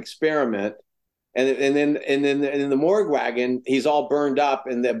in some experiment. And then in the morgue wagon, he's all burned up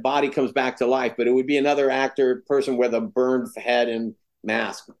and the body comes back to life. But it would be another actor, person with a burned head and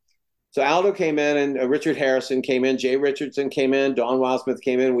mask. So Aldo came in and Richard Harrison came in, Jay Richardson came in, Dawn Wildsmith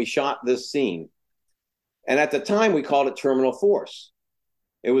came in. We shot this scene. And at the time, we called it Terminal Force.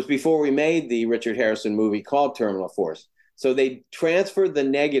 It was before we made the Richard Harrison movie called Terminal Force. So they transferred the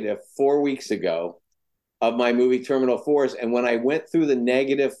negative 4 weeks ago of my movie Terminal Force. And when I went through the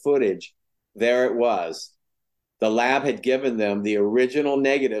negative footage, there it was. The lab had given them the original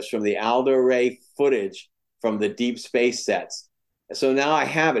negatives from the Aldo Ray footage from the deep space sets. So now I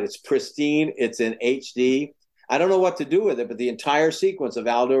have it. It's pristine. It's in HD. I don't know what to do with it, but the entire sequence of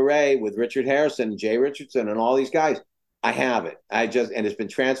Aldo Ray with Richard Harrison, Jay Richardson, and all these guys, I have it. And it's been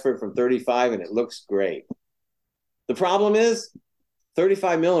transferred from 35 and it looks great. The problem is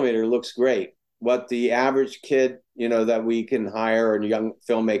 35 millimeter looks great. What the average kid, that we can hire or a young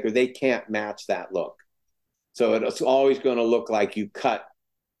filmmaker, they can't match that look. So it's always going to look like you cut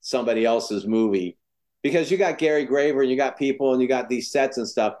somebody else's movie because you got Gary Graver and you got people and you got these sets and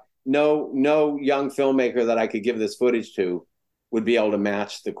stuff. No young filmmaker that I could give this footage to would be able to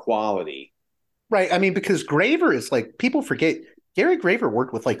match the quality. Right. I mean, because Graver is like, people forget, Gary Graver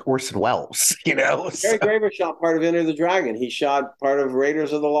worked with like Orson Welles, Gary Graver shot part of Enter the Dragon. He shot part of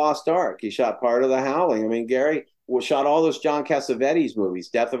Raiders of the Lost Ark. He shot part of The Howling. I mean, Gary shot all those John Cassavetes movies,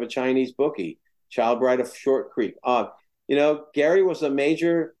 Death of a Chinese Bookie, Child Bride of Short Creek. Gary was a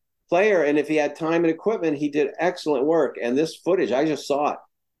major player, and if he had time and equipment, he did excellent work. And this footage, I just saw it.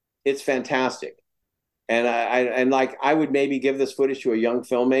 It's fantastic. And I would maybe give this footage to a young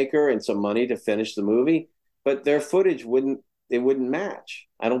filmmaker and some money to finish the movie, but their footage wouldn't match.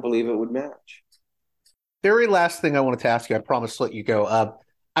 I don't believe it would match. Very last thing I wanted to ask you, I promise to let you go.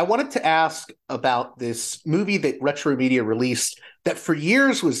 I wanted to ask about this movie that Retromedia released that for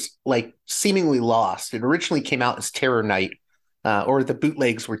years was like seemingly lost. It originally came out as Terror Night, or the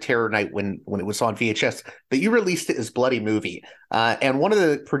bootlegs were Terror Night when it was on VHS, but you released it as Bloody Movie. And one of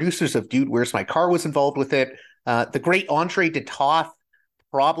the producers of Dude, Where's My Car was involved with it. The great Andre de Toth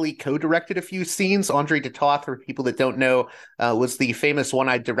probably co-directed a few scenes. Andre de Toth, for people that don't know, was the famous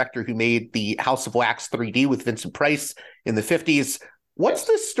one-eyed director who made the House of Wax 3D with Vincent Price in the 50s. What's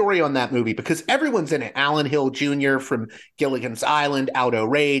the story on that movie? Because everyone's in it. Alan Hill Jr. from Gilligan's Island, Aldo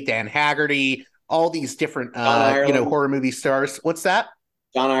Ray, Dan Haggerty, all these different horror movie stars. What's that?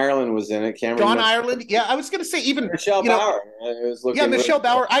 John Ireland was in it. John Ireland. Yeah, I was going to say even Michelle Bauer. Michelle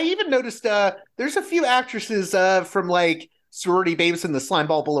Bauer. I even noticed there's a few actresses from like Sorority Babes and the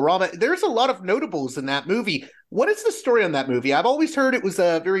Slimeball Bolorama. There's a lot of notables in that movie. What is the story on that movie? I've always heard it was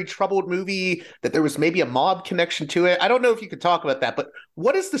a very troubled movie, that there was maybe a mob connection to it. I don't know if you could talk about that, but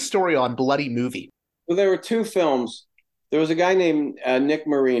what is the story on Bloody Movie? Well, there were two films. There was a guy named Nick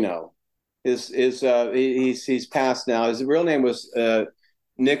Marino. He's passed now. His real name was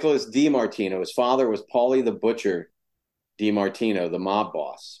Nicholas DiMartino. His father was Paulie the Butcher DiMartino, the mob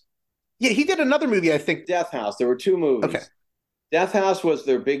boss. Yeah, he did another movie, I think. Death House. There were two movies. Okay. Death House was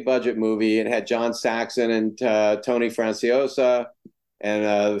their big budget movie. It had John Saxon and Tony Franciosa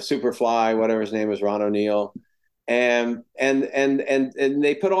and Superfly, whatever his name was, Ron O'Neill. And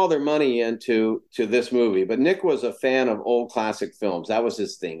they put all their money into this movie. But Nick was a fan of old classic films. That was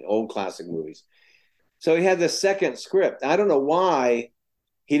his thing, old classic movies. So he had the second script. I don't know why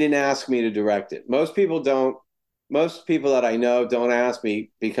he didn't ask me to direct it. Most people that I know don't ask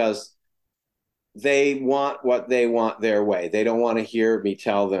me because they want what they want their way. They don't want to hear me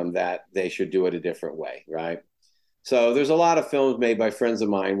tell them that they should do it a different way, right? So there's a lot of films made by friends of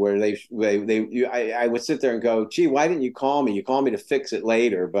mine where I would sit there and go, gee, why didn't you call me? You called me to fix it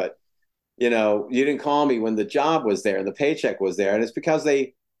later, but you didn't call me when the job was there and the paycheck was there. And it's because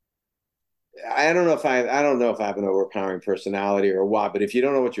I don't know if I have an overpowering personality or what, but if you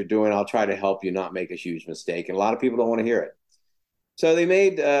don't know what you're doing, I'll try to help you not make a huge mistake. And a lot of people don't want to hear it. So they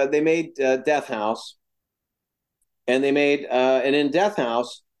made Death House, and and in Death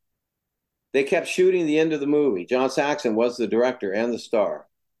House, they kept shooting the end of the movie. John Saxon was the director and the star.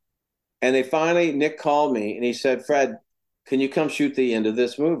 And Nick called me and he said, Fred, can you come shoot the end of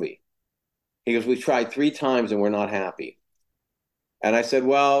this movie? He goes, we tried 3 times and we're not happy. And I said,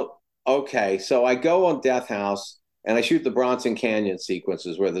 well, okay. So I go on Death House and I shoot the Bronson Canyon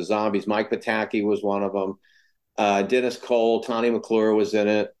sequences where the zombies, Mike Pataki was one of them. Dennis Cole, Tony McClure was in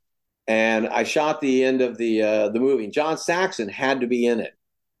it. And I shot the end of the movie. John Saxon had to be in it.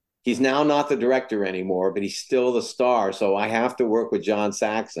 He's now not the director anymore, but he's still the star. So I have to work with John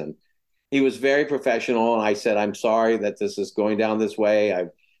Saxon. He was very professional, and I said, "I'm sorry that this is going down this way.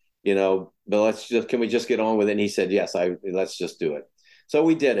 But can we just get on with it?" And he said, "Yes, let's just do it." So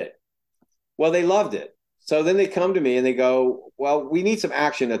we did it. Well, they loved it. So then they come to me and they go, "Well, we need some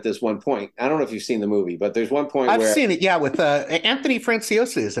action at this one point." I don't know if you've seen the movie, but there's one point I've where seen it, yeah, with Anthony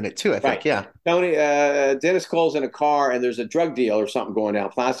Franciosa is in it too, I think, right, yeah. Dennis Cole's in a car and there's a drug deal or something going down,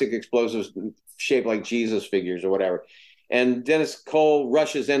 plastic explosives shaped like Jesus figures or whatever. And Dennis Cole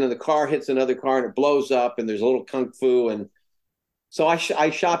rushes in and the car hits another car and it blows up and there's a little kung fu. And so I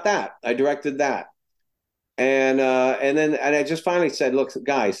shot that. I directed that. And I just finally said, "Look,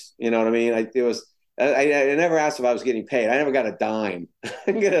 guys, you know what I mean? I never asked if I was getting paid. I never got a dime. I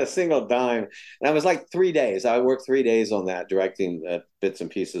didn't get a single dime. And I was like 3 days. I worked 3 days on that, directing bits and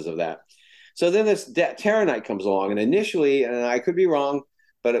pieces of that. So then this Terror Night comes along, and initially, and I could be wrong,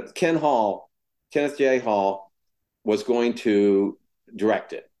 but Kenneth J. Hall was going to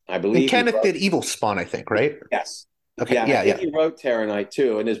direct it. I believe. And Kenneth did Evil Spawn, I think, right? Yes. Okay. Yeah, I think he wrote Terror Night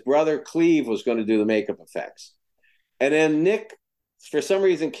too, and his brother Cleve was going to do the makeup effects. And then Nick, for some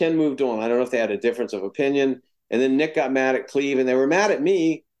reason, Ken moved on. I don't know if they had a difference of opinion. And then Nick got mad at Cleve, and they were mad at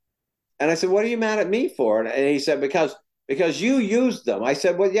me. And I said, "What are you mad at me for?" And he said, because you used them. I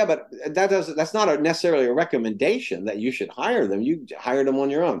said, "Well, yeah, but that's not necessarily a recommendation that you should hire them. You hired them on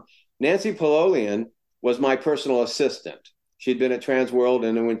your own." Nancy Pololian was my personal assistant. She'd been at Trans World,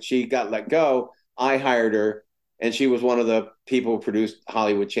 and then when she got let go, I hired her. And she was one of the people who produced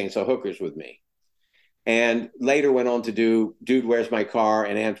Hollywood Chainsaw Hookers with me. And later went on to do Dude, Where's My Car?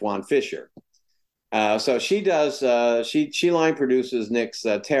 And Antoine Fisher. So she does, she line produces Nick's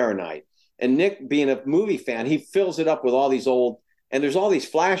Terror Night. And Nick, being a movie fan, he fills it up with all these and there's all these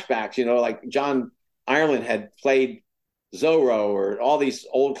flashbacks, like John Ireland had played Zorro or all these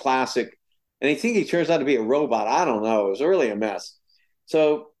old classic. And I think he turns out to be a robot. I don't know. It was really a mess.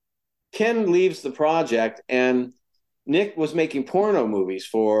 So Ken leaves the project, and Nick was making porno movies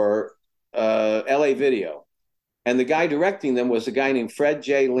for LA Video. And the guy directing them was a guy named Fred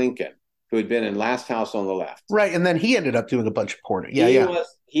J. Lincoln, who had been in Last House on the Left. Right. And then he ended up doing a bunch of porno.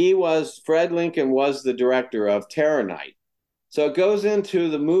 Fred Lincoln was the director of Terror Night. So it goes into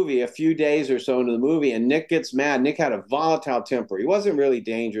the movie, a few days or so into the movie, and Nick gets mad. Nick had a volatile temper. He wasn't really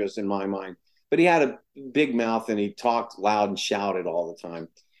dangerous in my mind, but he had a big mouth and he talked loud and shouted all the time.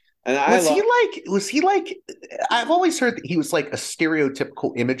 And was he like, I've always heard that he was like a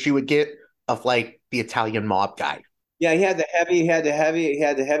stereotypical image you would get of like the Italian mob guy. Yeah, he had the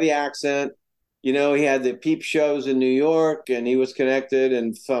heavy accent. He had the peep shows in New York, and he was connected.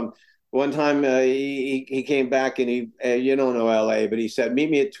 And from one time, he came back, and you don't know L.A., but he said,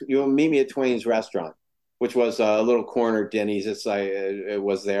 meet me at Twain's Restaurant, which was a little corner Denny's. It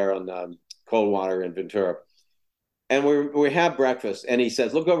was there on Coldwater in Ventura. And we have breakfast, and he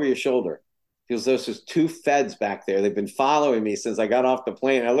says, "Look over your shoulder." He goes, "There's just two feds back there. They've been following me since I got off the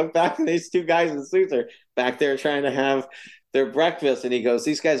plane." I look back, and these two guys in suits are back there trying to have their breakfast. And he goes,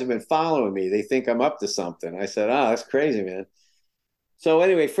 "These guys have been following me. They think I'm up to something." I said, "Oh, that's crazy, man." So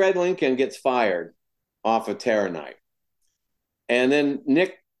anyway, Fred Lincoln gets fired off of Terror Night. And then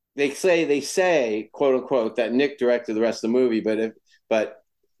Nick, they say, quote unquote, that Nick directed the rest of the movie, but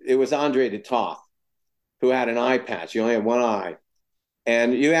it was Andre de Toth, who had an eye patch. He only had one eye.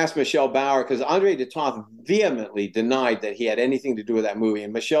 And you asked Michelle Bauer, because Andre de Toth vehemently denied that he had anything to do with that movie.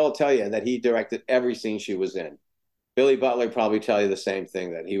 And Michelle will tell you that he directed every scene she was in. Billy Butler probably tell you the same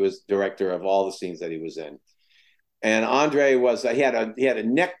thing, that he was director of all the scenes that he was in. And Andre was, he had a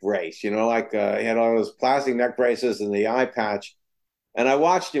neck brace, he had all those plastic neck braces and the eye patch. And I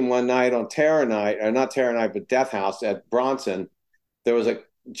watched him one night on Terror Night, or not Terror Night, but Death House at Bronson. There was a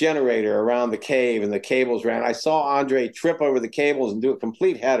generator around the cave and the cables ran. I saw Andre trip over the cables and do a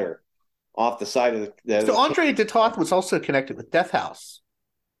complete header off the side of the So Andre de Toth was also connected with Death House.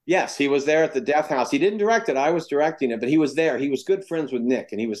 Yes, he was there at the Death House. He didn't direct it. I was directing it, but he was there. He was good friends with Nick,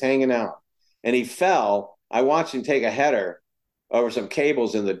 and he was hanging out. And he fell. I watched him take a header over some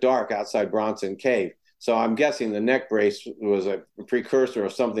cables in the dark outside Bronson Cave. So I'm guessing the neck brace was a precursor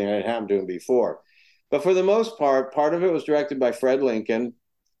of something that had happened to him before. But for the most part of it was directed by Fred Lincoln.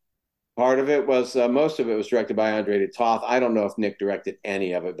 Part of it was, most of it was directed by Andre de Toth. I don't know if Nick directed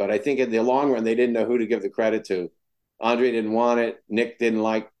any of it, but I think in the long run, they didn't know who to give the credit to. Andre didn't want it. Nick didn't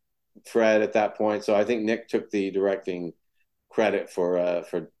like Fred at that point. So I think Nick took the directing credit for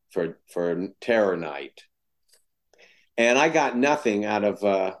Terror Night. And I got nothing out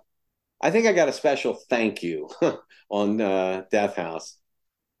of, I think I got a special thank you on Death House.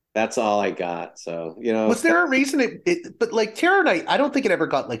 That's all I got. So, Was there a reason but like Terror Night, I don't think it ever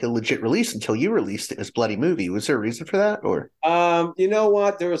got like a legit release until you released it as Bloody Movie. Was there a reason for that, or? you know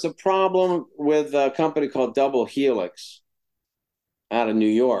what? There was a problem with a company called Double Helix out of New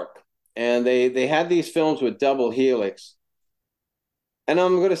York, and they had these films with Double Helix. And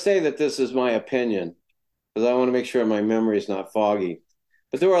I'm going to say that this is my opinion because I want to make sure my memory is not foggy.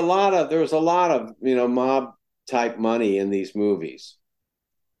 But there was a lot of mob type money in these movies,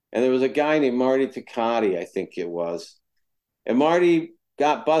 and there was a guy named Marty Takati, I think it was, and Marty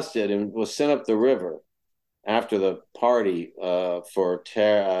got busted and was sent up the river after the party for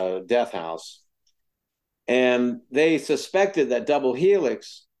Death House, and they suspected that Double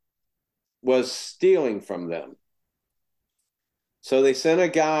Helix was stealing from them. So they sent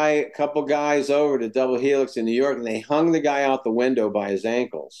a couple guys over to Double Helix in New York, and they hung the guy out the window by his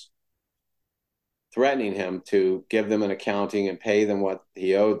ankles, threatening him to give them an accounting and pay them what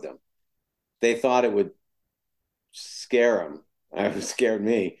he owed them. They thought it would scare him. It scared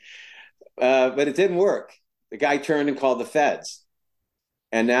me. But it didn't work. The guy turned and called the feds.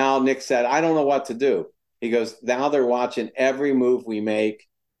 And now Nick said, I don't know what to do. He goes, now they're watching every move we make.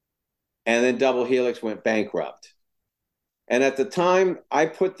 And then Double Helix went bankrupt. And at the time I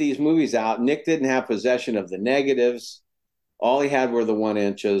put these movies out, Nick didn't have possession of the negatives. All he had were the 1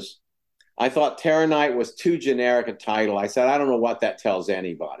 inches. I thought Terror Night was too generic a title. I said, I don't know what that tells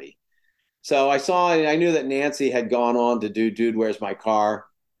anybody. So I knew that Nancy had gone on to do Dude, Where's My Car?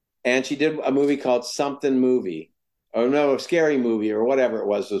 And she did a movie called Something Movie. Or no, a Scary Movie or whatever it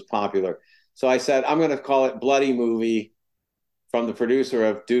was popular. So I said, I'm going to call it Bloody Movie from the producer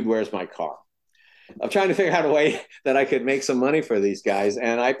of Dude, Where's My Car? I'm trying to figure out a way that I could make some money for these guys.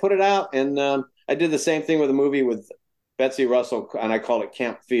 And I put it out, and I did the same thing with a movie with Betsy Russell, and I called it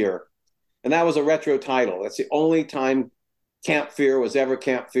Camp Fear. And that was a retro title. That's the only time Camp Fear was ever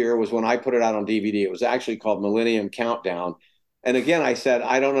Camp Fear was when I put it out on DVD. It was actually called Millennium Countdown. And again, I said,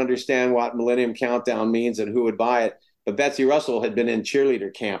 I don't understand what Millennium Countdown means and who would buy it. But Betsy Russell had been in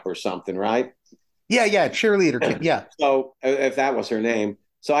cheerleader camp or something, right? Yeah, cheerleader camp. Yeah. So if that was her name.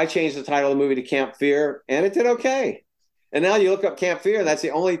 So I changed the title of the movie to Camp Fear, and it did okay. And now you look up Camp Fear, and that's the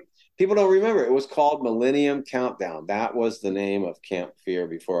only people don't remember. It was called Millennium Countdown. That was the name of Camp Fear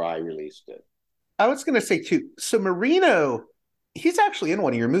before I released it. I was going to say too. So Marino, he's actually in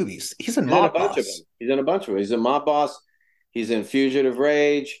one of your movies. He's in Mob Boss. He's in a bunch of them. He's in Mob Boss. He's in Fugitive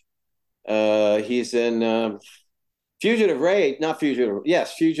Rage. He's in Fugitive Rage. Not Fugitive.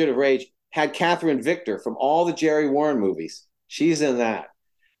 Yes, Fugitive Rage had Catherine Victor from all the Jerry Warren movies. She's in that.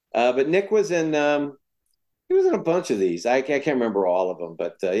 But Nick was in he was in a bunch of these. I can't remember all of them,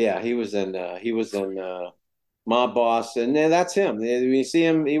 but yeah, he was in Mob Boss, and that's him. When you see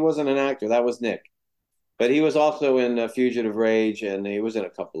him, he wasn't an actor. That was Nick, but he was also in Fugitive Rage, and he was in a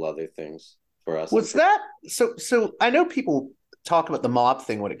couple other things for us. Was that so? So I know people talk about the mob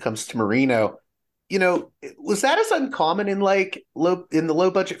thing when it comes to Marino. Was that as uncommon in the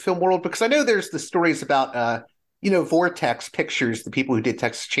low budget film world? Because I know there's the stories about Vortex Pictures, the people who did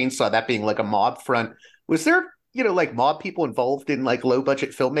Texas Chainsaw, that being like a mob front. Was there, like mob people involved in like low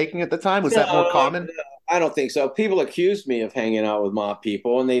budget filmmaking at the time? Was that more common? I don't think so. People accused me of hanging out with mob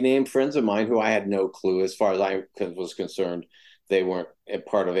people, and they named friends of mine who I had no clue, as far as I was concerned. They weren't a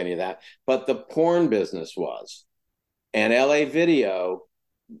part of any of that. But the porn business was. And LA Video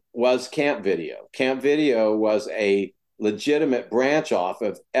was Camp Video. Camp Video was a legitimate branch off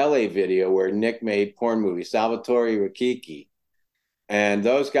of LA Video, where Nick made porn movies, Salvatore Rikiki. And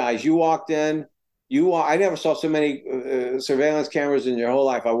those guys, you walked in, I never saw so many surveillance cameras in your whole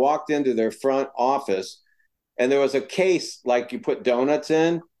life. I walked into their front office, and there was a case like you put donuts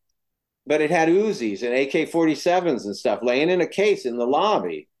in, but it had Uzis and AK-47s and stuff laying in a case in the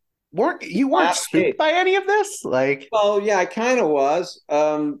lobby. Weren't spooked by any of this? Well, yeah, I kind of was.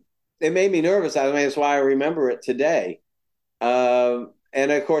 It made me nervous. I mean, that's why I remember it today. And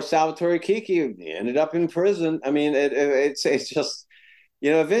of course, Salvatore Kiki ended up in prison. I mean, it's just,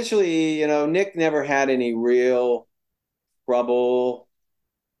 eventually, Nick never had any real trouble,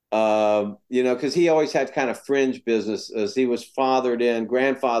 because he always had kind of fringe business, as he was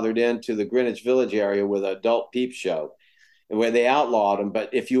grandfathered into the Greenwich Village area with an adult peep show, where they outlawed him. But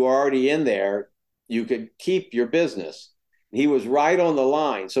if you were already in there, you could keep your business. He was right on the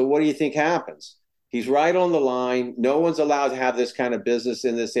line. So what do you think happens? He's right on the line. No one's allowed to have this kind of business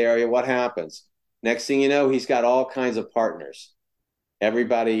in this area. What happens? Next thing you know, he's got all kinds of partners.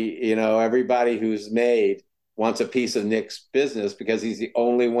 Everybody who's made wants a piece of Nick's business because he's the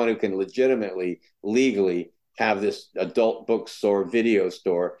only one who can legitimately, legally have this adult bookstore, video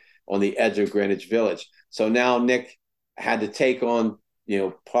store on the edge of Greenwich Village. So now Nick had to take on,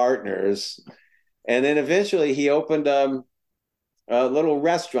 partners. And then eventually he opened a little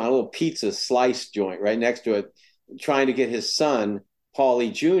restaurant, a little pizza slice joint right next to it, trying to get his son,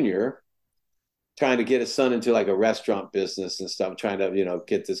 Paulie Jr., trying to get his son into like a restaurant business and stuff, trying to,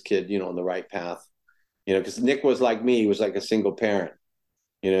 get this kid, on the right path. Because Nick was like me, he was like a single parent.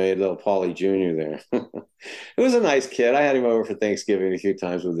 He had little Paulie Jr. there. It was a nice kid. I had him over for Thanksgiving a few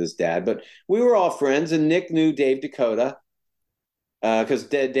times with his dad, but we were all friends, and Nick knew Dave Dakota because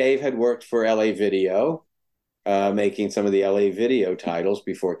Dave had worked for LA Video, making some of the LA Video titles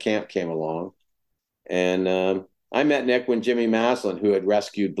before Camp came along. And I met Nick when Jimmy Maslin, who had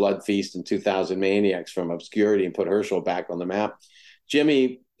rescued Blood Feast and 2000 Maniacs from obscurity and put Herschel back on the map.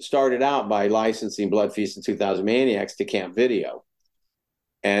 Jimmy started out by licensing Blood Feast and 2000 Maniacs to Camp Video.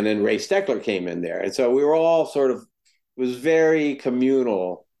 And then Ray Steckler came in there. And so we were all it was very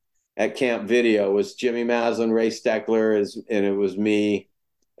communal at Camp Video. It was Jimmy Maslin, Ray Steckler, and it was me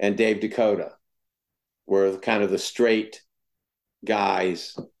and Dave Dakota were kind of the straight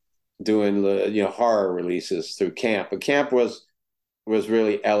guys doing horror releases through Camp. But Camp was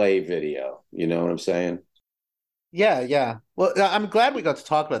really LA Video. You know what I'm saying? Yeah. Well, I'm glad we got to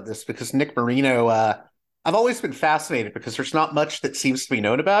talk about this because Nick Marino, I've always been fascinated because there's not much that seems to be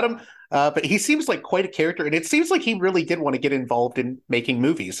known about him, but he seems like quite a character, and it seems like he really did want to get involved in making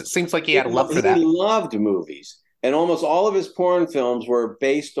movies. It seems like he had a love for that. He loved movies, and almost all of his porn films were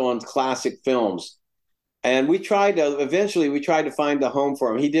based on classic films. And eventually we tried to find a home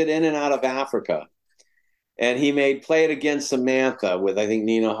for him. He did In and Out of Africa, and he made Play It Again Samantha with, I think,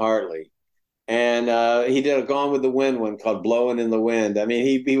 Nina Hartley. And he did a Gone with the Wind one called Blowing in the Wind. I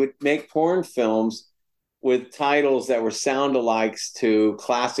mean, he would make porn films with titles that were sound-alikes to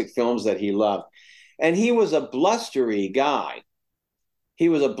classic films that he loved. And he was a blustery guy.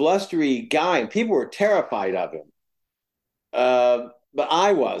 And people were terrified of him. But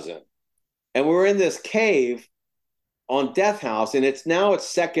I wasn't. And we're in this cave on Death House, and it's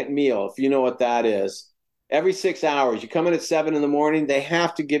second meal, if you know what that is. Every 6 hours, you come in at 7 a.m, they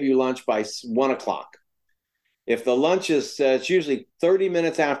have to give you lunch by 1 o'clock. If the lunch is, it's usually 30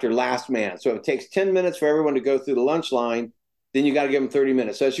 minutes after last man. So it takes 10 minutes for everyone to go through the lunch line, then you got to give them 30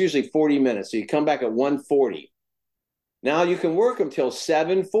 minutes. So it's usually 40 minutes. So you come back at 1:40. Now you can work them till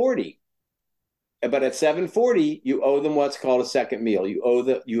 7:40. But at 7:40, you owe them what's called a second meal.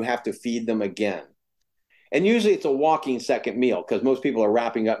 You have to feed them again. And usually it's a walking second meal because most people are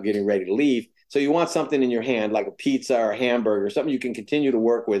wrapping up, getting ready to leave. So you want something in your hand, like a pizza or a hamburger, something you can continue to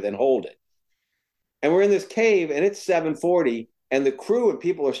work with and hold it. And we're in this cave, and it's 7:40, and the crew and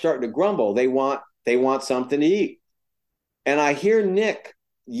people are starting to grumble. They want something to eat. And I hear Nick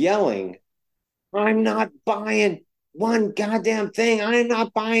yelling, "I'm not buying one goddamn thing. I'm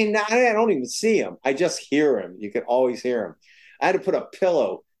not buying that." I don't even see him. I just hear him. You can always hear him. I had to put a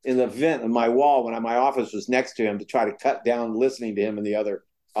pillow in the vent of my wall when my office was next to him to try to cut down listening to him in the other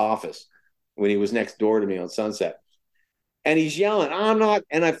office when he was next door to me on Sunset. And he's yelling, "I'm not."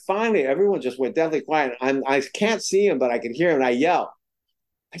 And everyone just went deathly quiet. I can't see him, but I can hear him. And I yell.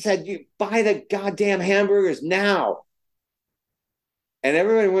 I said, "You buy the goddamn hamburgers now." And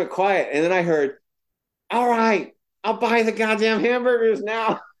everybody went quiet. And then I heard, "All right, I'll buy the goddamn hamburgers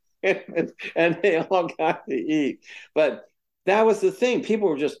now." and they all got to eat. But that was the thing. People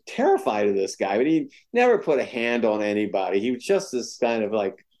were just terrified of this guy. But he never put a hand on anybody. He was just this kind of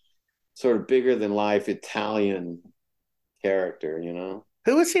like sort of bigger than life Italian character,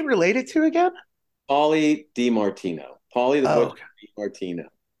 Who is he related to again? Paulie DiMartino. Paulie the Butcher DiMartino.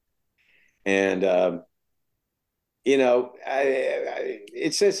 And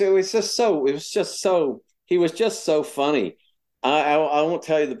he was just so funny. I won't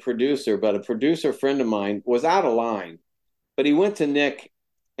tell you the producer, but a producer friend of mine was out of line, but he went to Nick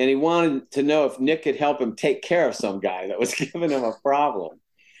and he wanted to know if Nick could help him take care of some guy that was giving him a problem.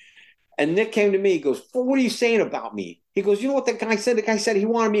 And Nick came to me, he goes, "Well, what are you saying about me?" He goes, "You know what the guy said? The guy said he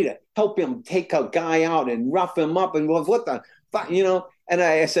wanted me to help him take a guy out and rough him up and what the fuck, And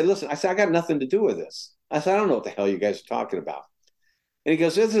I said, "Listen," I said, "I got nothing to do with this." I said, "I don't know what the hell you guys are talking about." And he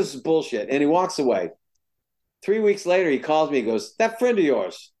goes, "This is bullshit." And he walks away. 3 weeks later, he calls me. He goes, "That friend of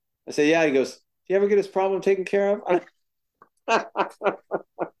yours?" I said, "Yeah." He goes, "Do you ever get his problem taken care of?" I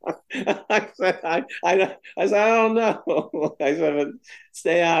said, I don't know. I said,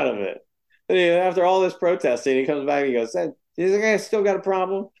 "Stay out of it." And after all this protesting, he comes back and he goes, "Do you think I still got a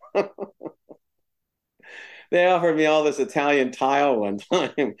problem?" They offered me all this Italian tile one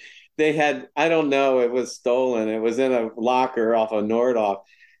time. They had, I don't know, it was stolen. It was in a locker off of Nordhoff.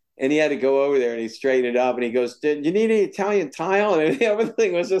 And he had to go over there and he straightened it up. And he goes, "Did you need any Italian tile?" And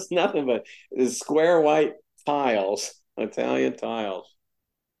everything was just nothing but square white tiles, Italian tiles.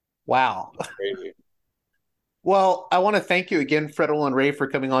 Wow. Crazy. Well, I want to thank you again, Fred Olen Ray, for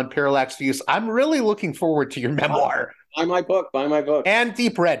coming on Parallax Views. I'm really looking forward to your memoir. Buy my book. Buy my book. And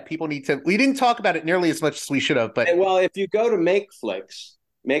Deep Red. People need to. We didn't talk about it nearly as much as we should have, but And, well, if you go to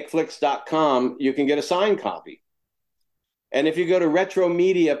makeflix.com, you can get a signed copy. And if you go to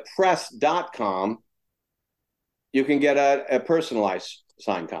retromediapress.com, you can get a personalized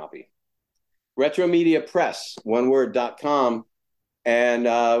signed copy. Retromedia Press, one word.com,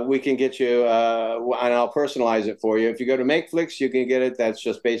 and we can get you, and I'll personalize it for you. If you go to Makeflix, you can get it. That's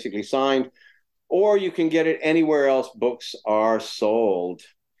just basically signed. Or you can get it anywhere else books are sold.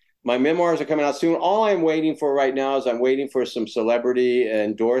 My memoirs are coming out soon. All I'm waiting for right now is I'm waiting for some celebrity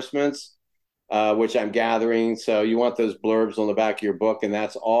endorsements, which I'm gathering. So you want those blurbs on the back of your book, and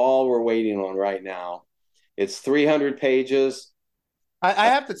that's all we're waiting on right now. It's 300 pages. I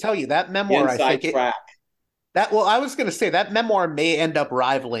have to tell you, that memoir, I think track. I was going to say that memoir may end up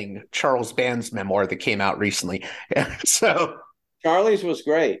rivaling Charles Band's memoir that came out recently. So Charlie's was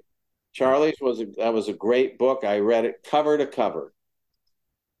great. Charlie's was a great book. I read it cover to cover.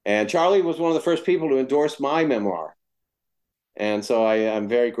 And Charlie was one of the first people to endorse my memoir. And so I'm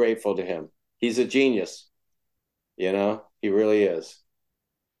very grateful to him. He's a genius. You know, he really is.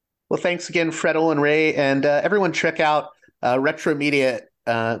 Well, thanks again, Fred Olen Ray. And everyone check out Retromedia,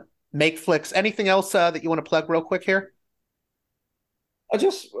 Makeflix. Anything else that you want to plug real quick here? I'll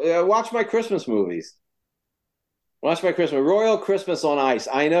just watch my Christmas movies. Watch my Christmas. Royal Christmas on Ice.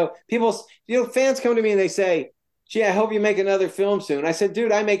 I know people, fans come to me and they say, gee, I hope you make another film soon. I said,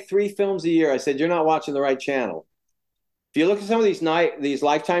 dude, I make 3 films a year. I said, you're not watching the right channel. If you look at some of these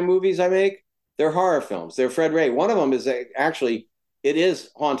Lifetime movies I make, they're horror films. They're Fred Ray. One of them is actually, it is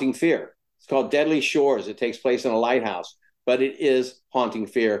Haunting Fear. It's called Deadly Shores. It takes place in a lighthouse, but it is Haunting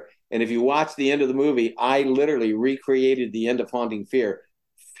Fear. And if you watch the end of the movie, I literally recreated the end of Haunting Fear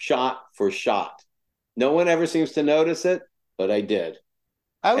shot for shot. No one ever seems to notice it, but I did.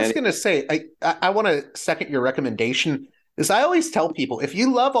 I was going to say, I want to second your recommendation, is I always tell people, if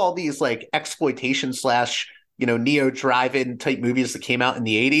you love all these like exploitation / neo drive-in type movies that came out in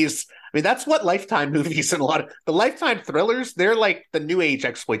the 80s, I mean, that's what Lifetime movies and a lot of the Lifetime thrillers, they're like the new age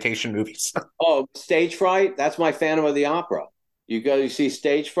exploitation movies. Oh, Stage Fright, that's my Phantom of the Opera. You see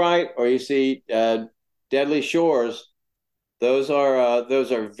Stage Fright or you see Deadly Shores, those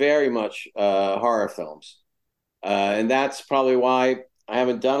are very much horror films. And that's probably why I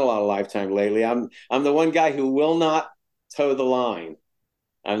haven't done a lot of Lifetime lately. I'm the one guy who will not toe the line.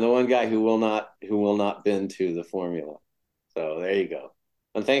 I'm the one guy who will not bend to the formula. So there you go.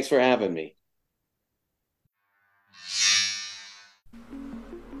 And thanks for having me.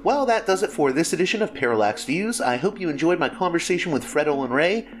 Well, that does it for this edition of Parallax Views. I hope you enjoyed my conversation with Fred Olen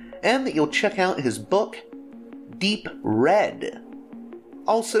Ray, and that you'll check out his book, Deep Red.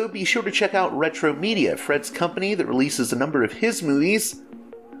 Also, be sure to check out Retromedia, Fred's company that releases a number of his movies,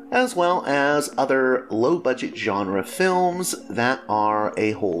 as well as other low-budget genre films that are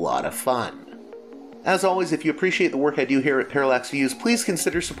a whole lot of fun. As always, if you appreciate the work I do here at Parallax Views, please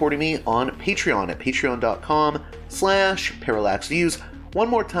consider supporting me on Patreon at patreon.com/Parallax Views. One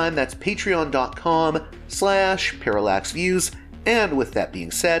more time, that's patreon.com/Parallax Views. And with that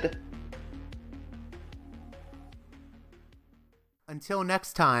being said, until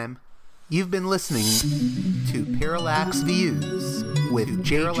next time, you've been listening to Parallax Views with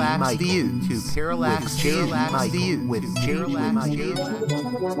Parallax Views to Parallax Views with Parallax Views.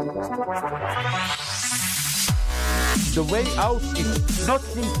 The way out is not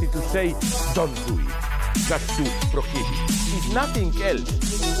simply to say, don't do it, just to prohibit. If nothing else,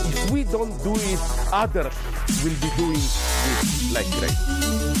 if we don't do it, others will be doing it like crazy.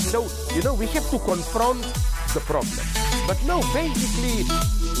 So, we have to confront the problem. But no, basically,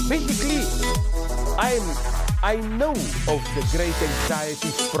 I know of the great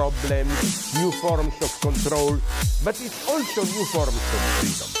anxieties, problems, new forms of control, but it's also new forms of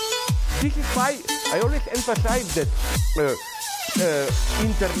freedom. This is why I always emphasize that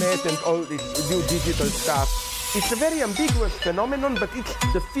internet and all this new digital stuff, it's a very ambiguous phenomenon, but it's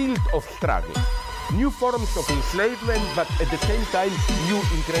the field of struggle. New forms of enslavement, but at the same time, new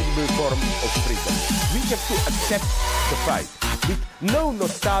incredible forms of freedom. We have to accept the fight with no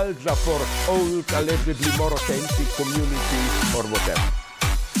nostalgia for old, allegedly more authentic communities or whatever.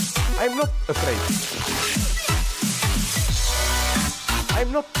 I'm not afraid.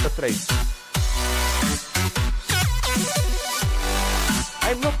 I'm not afraid.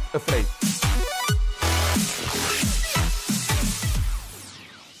 I'm not afraid.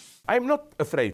 I'm not afraid.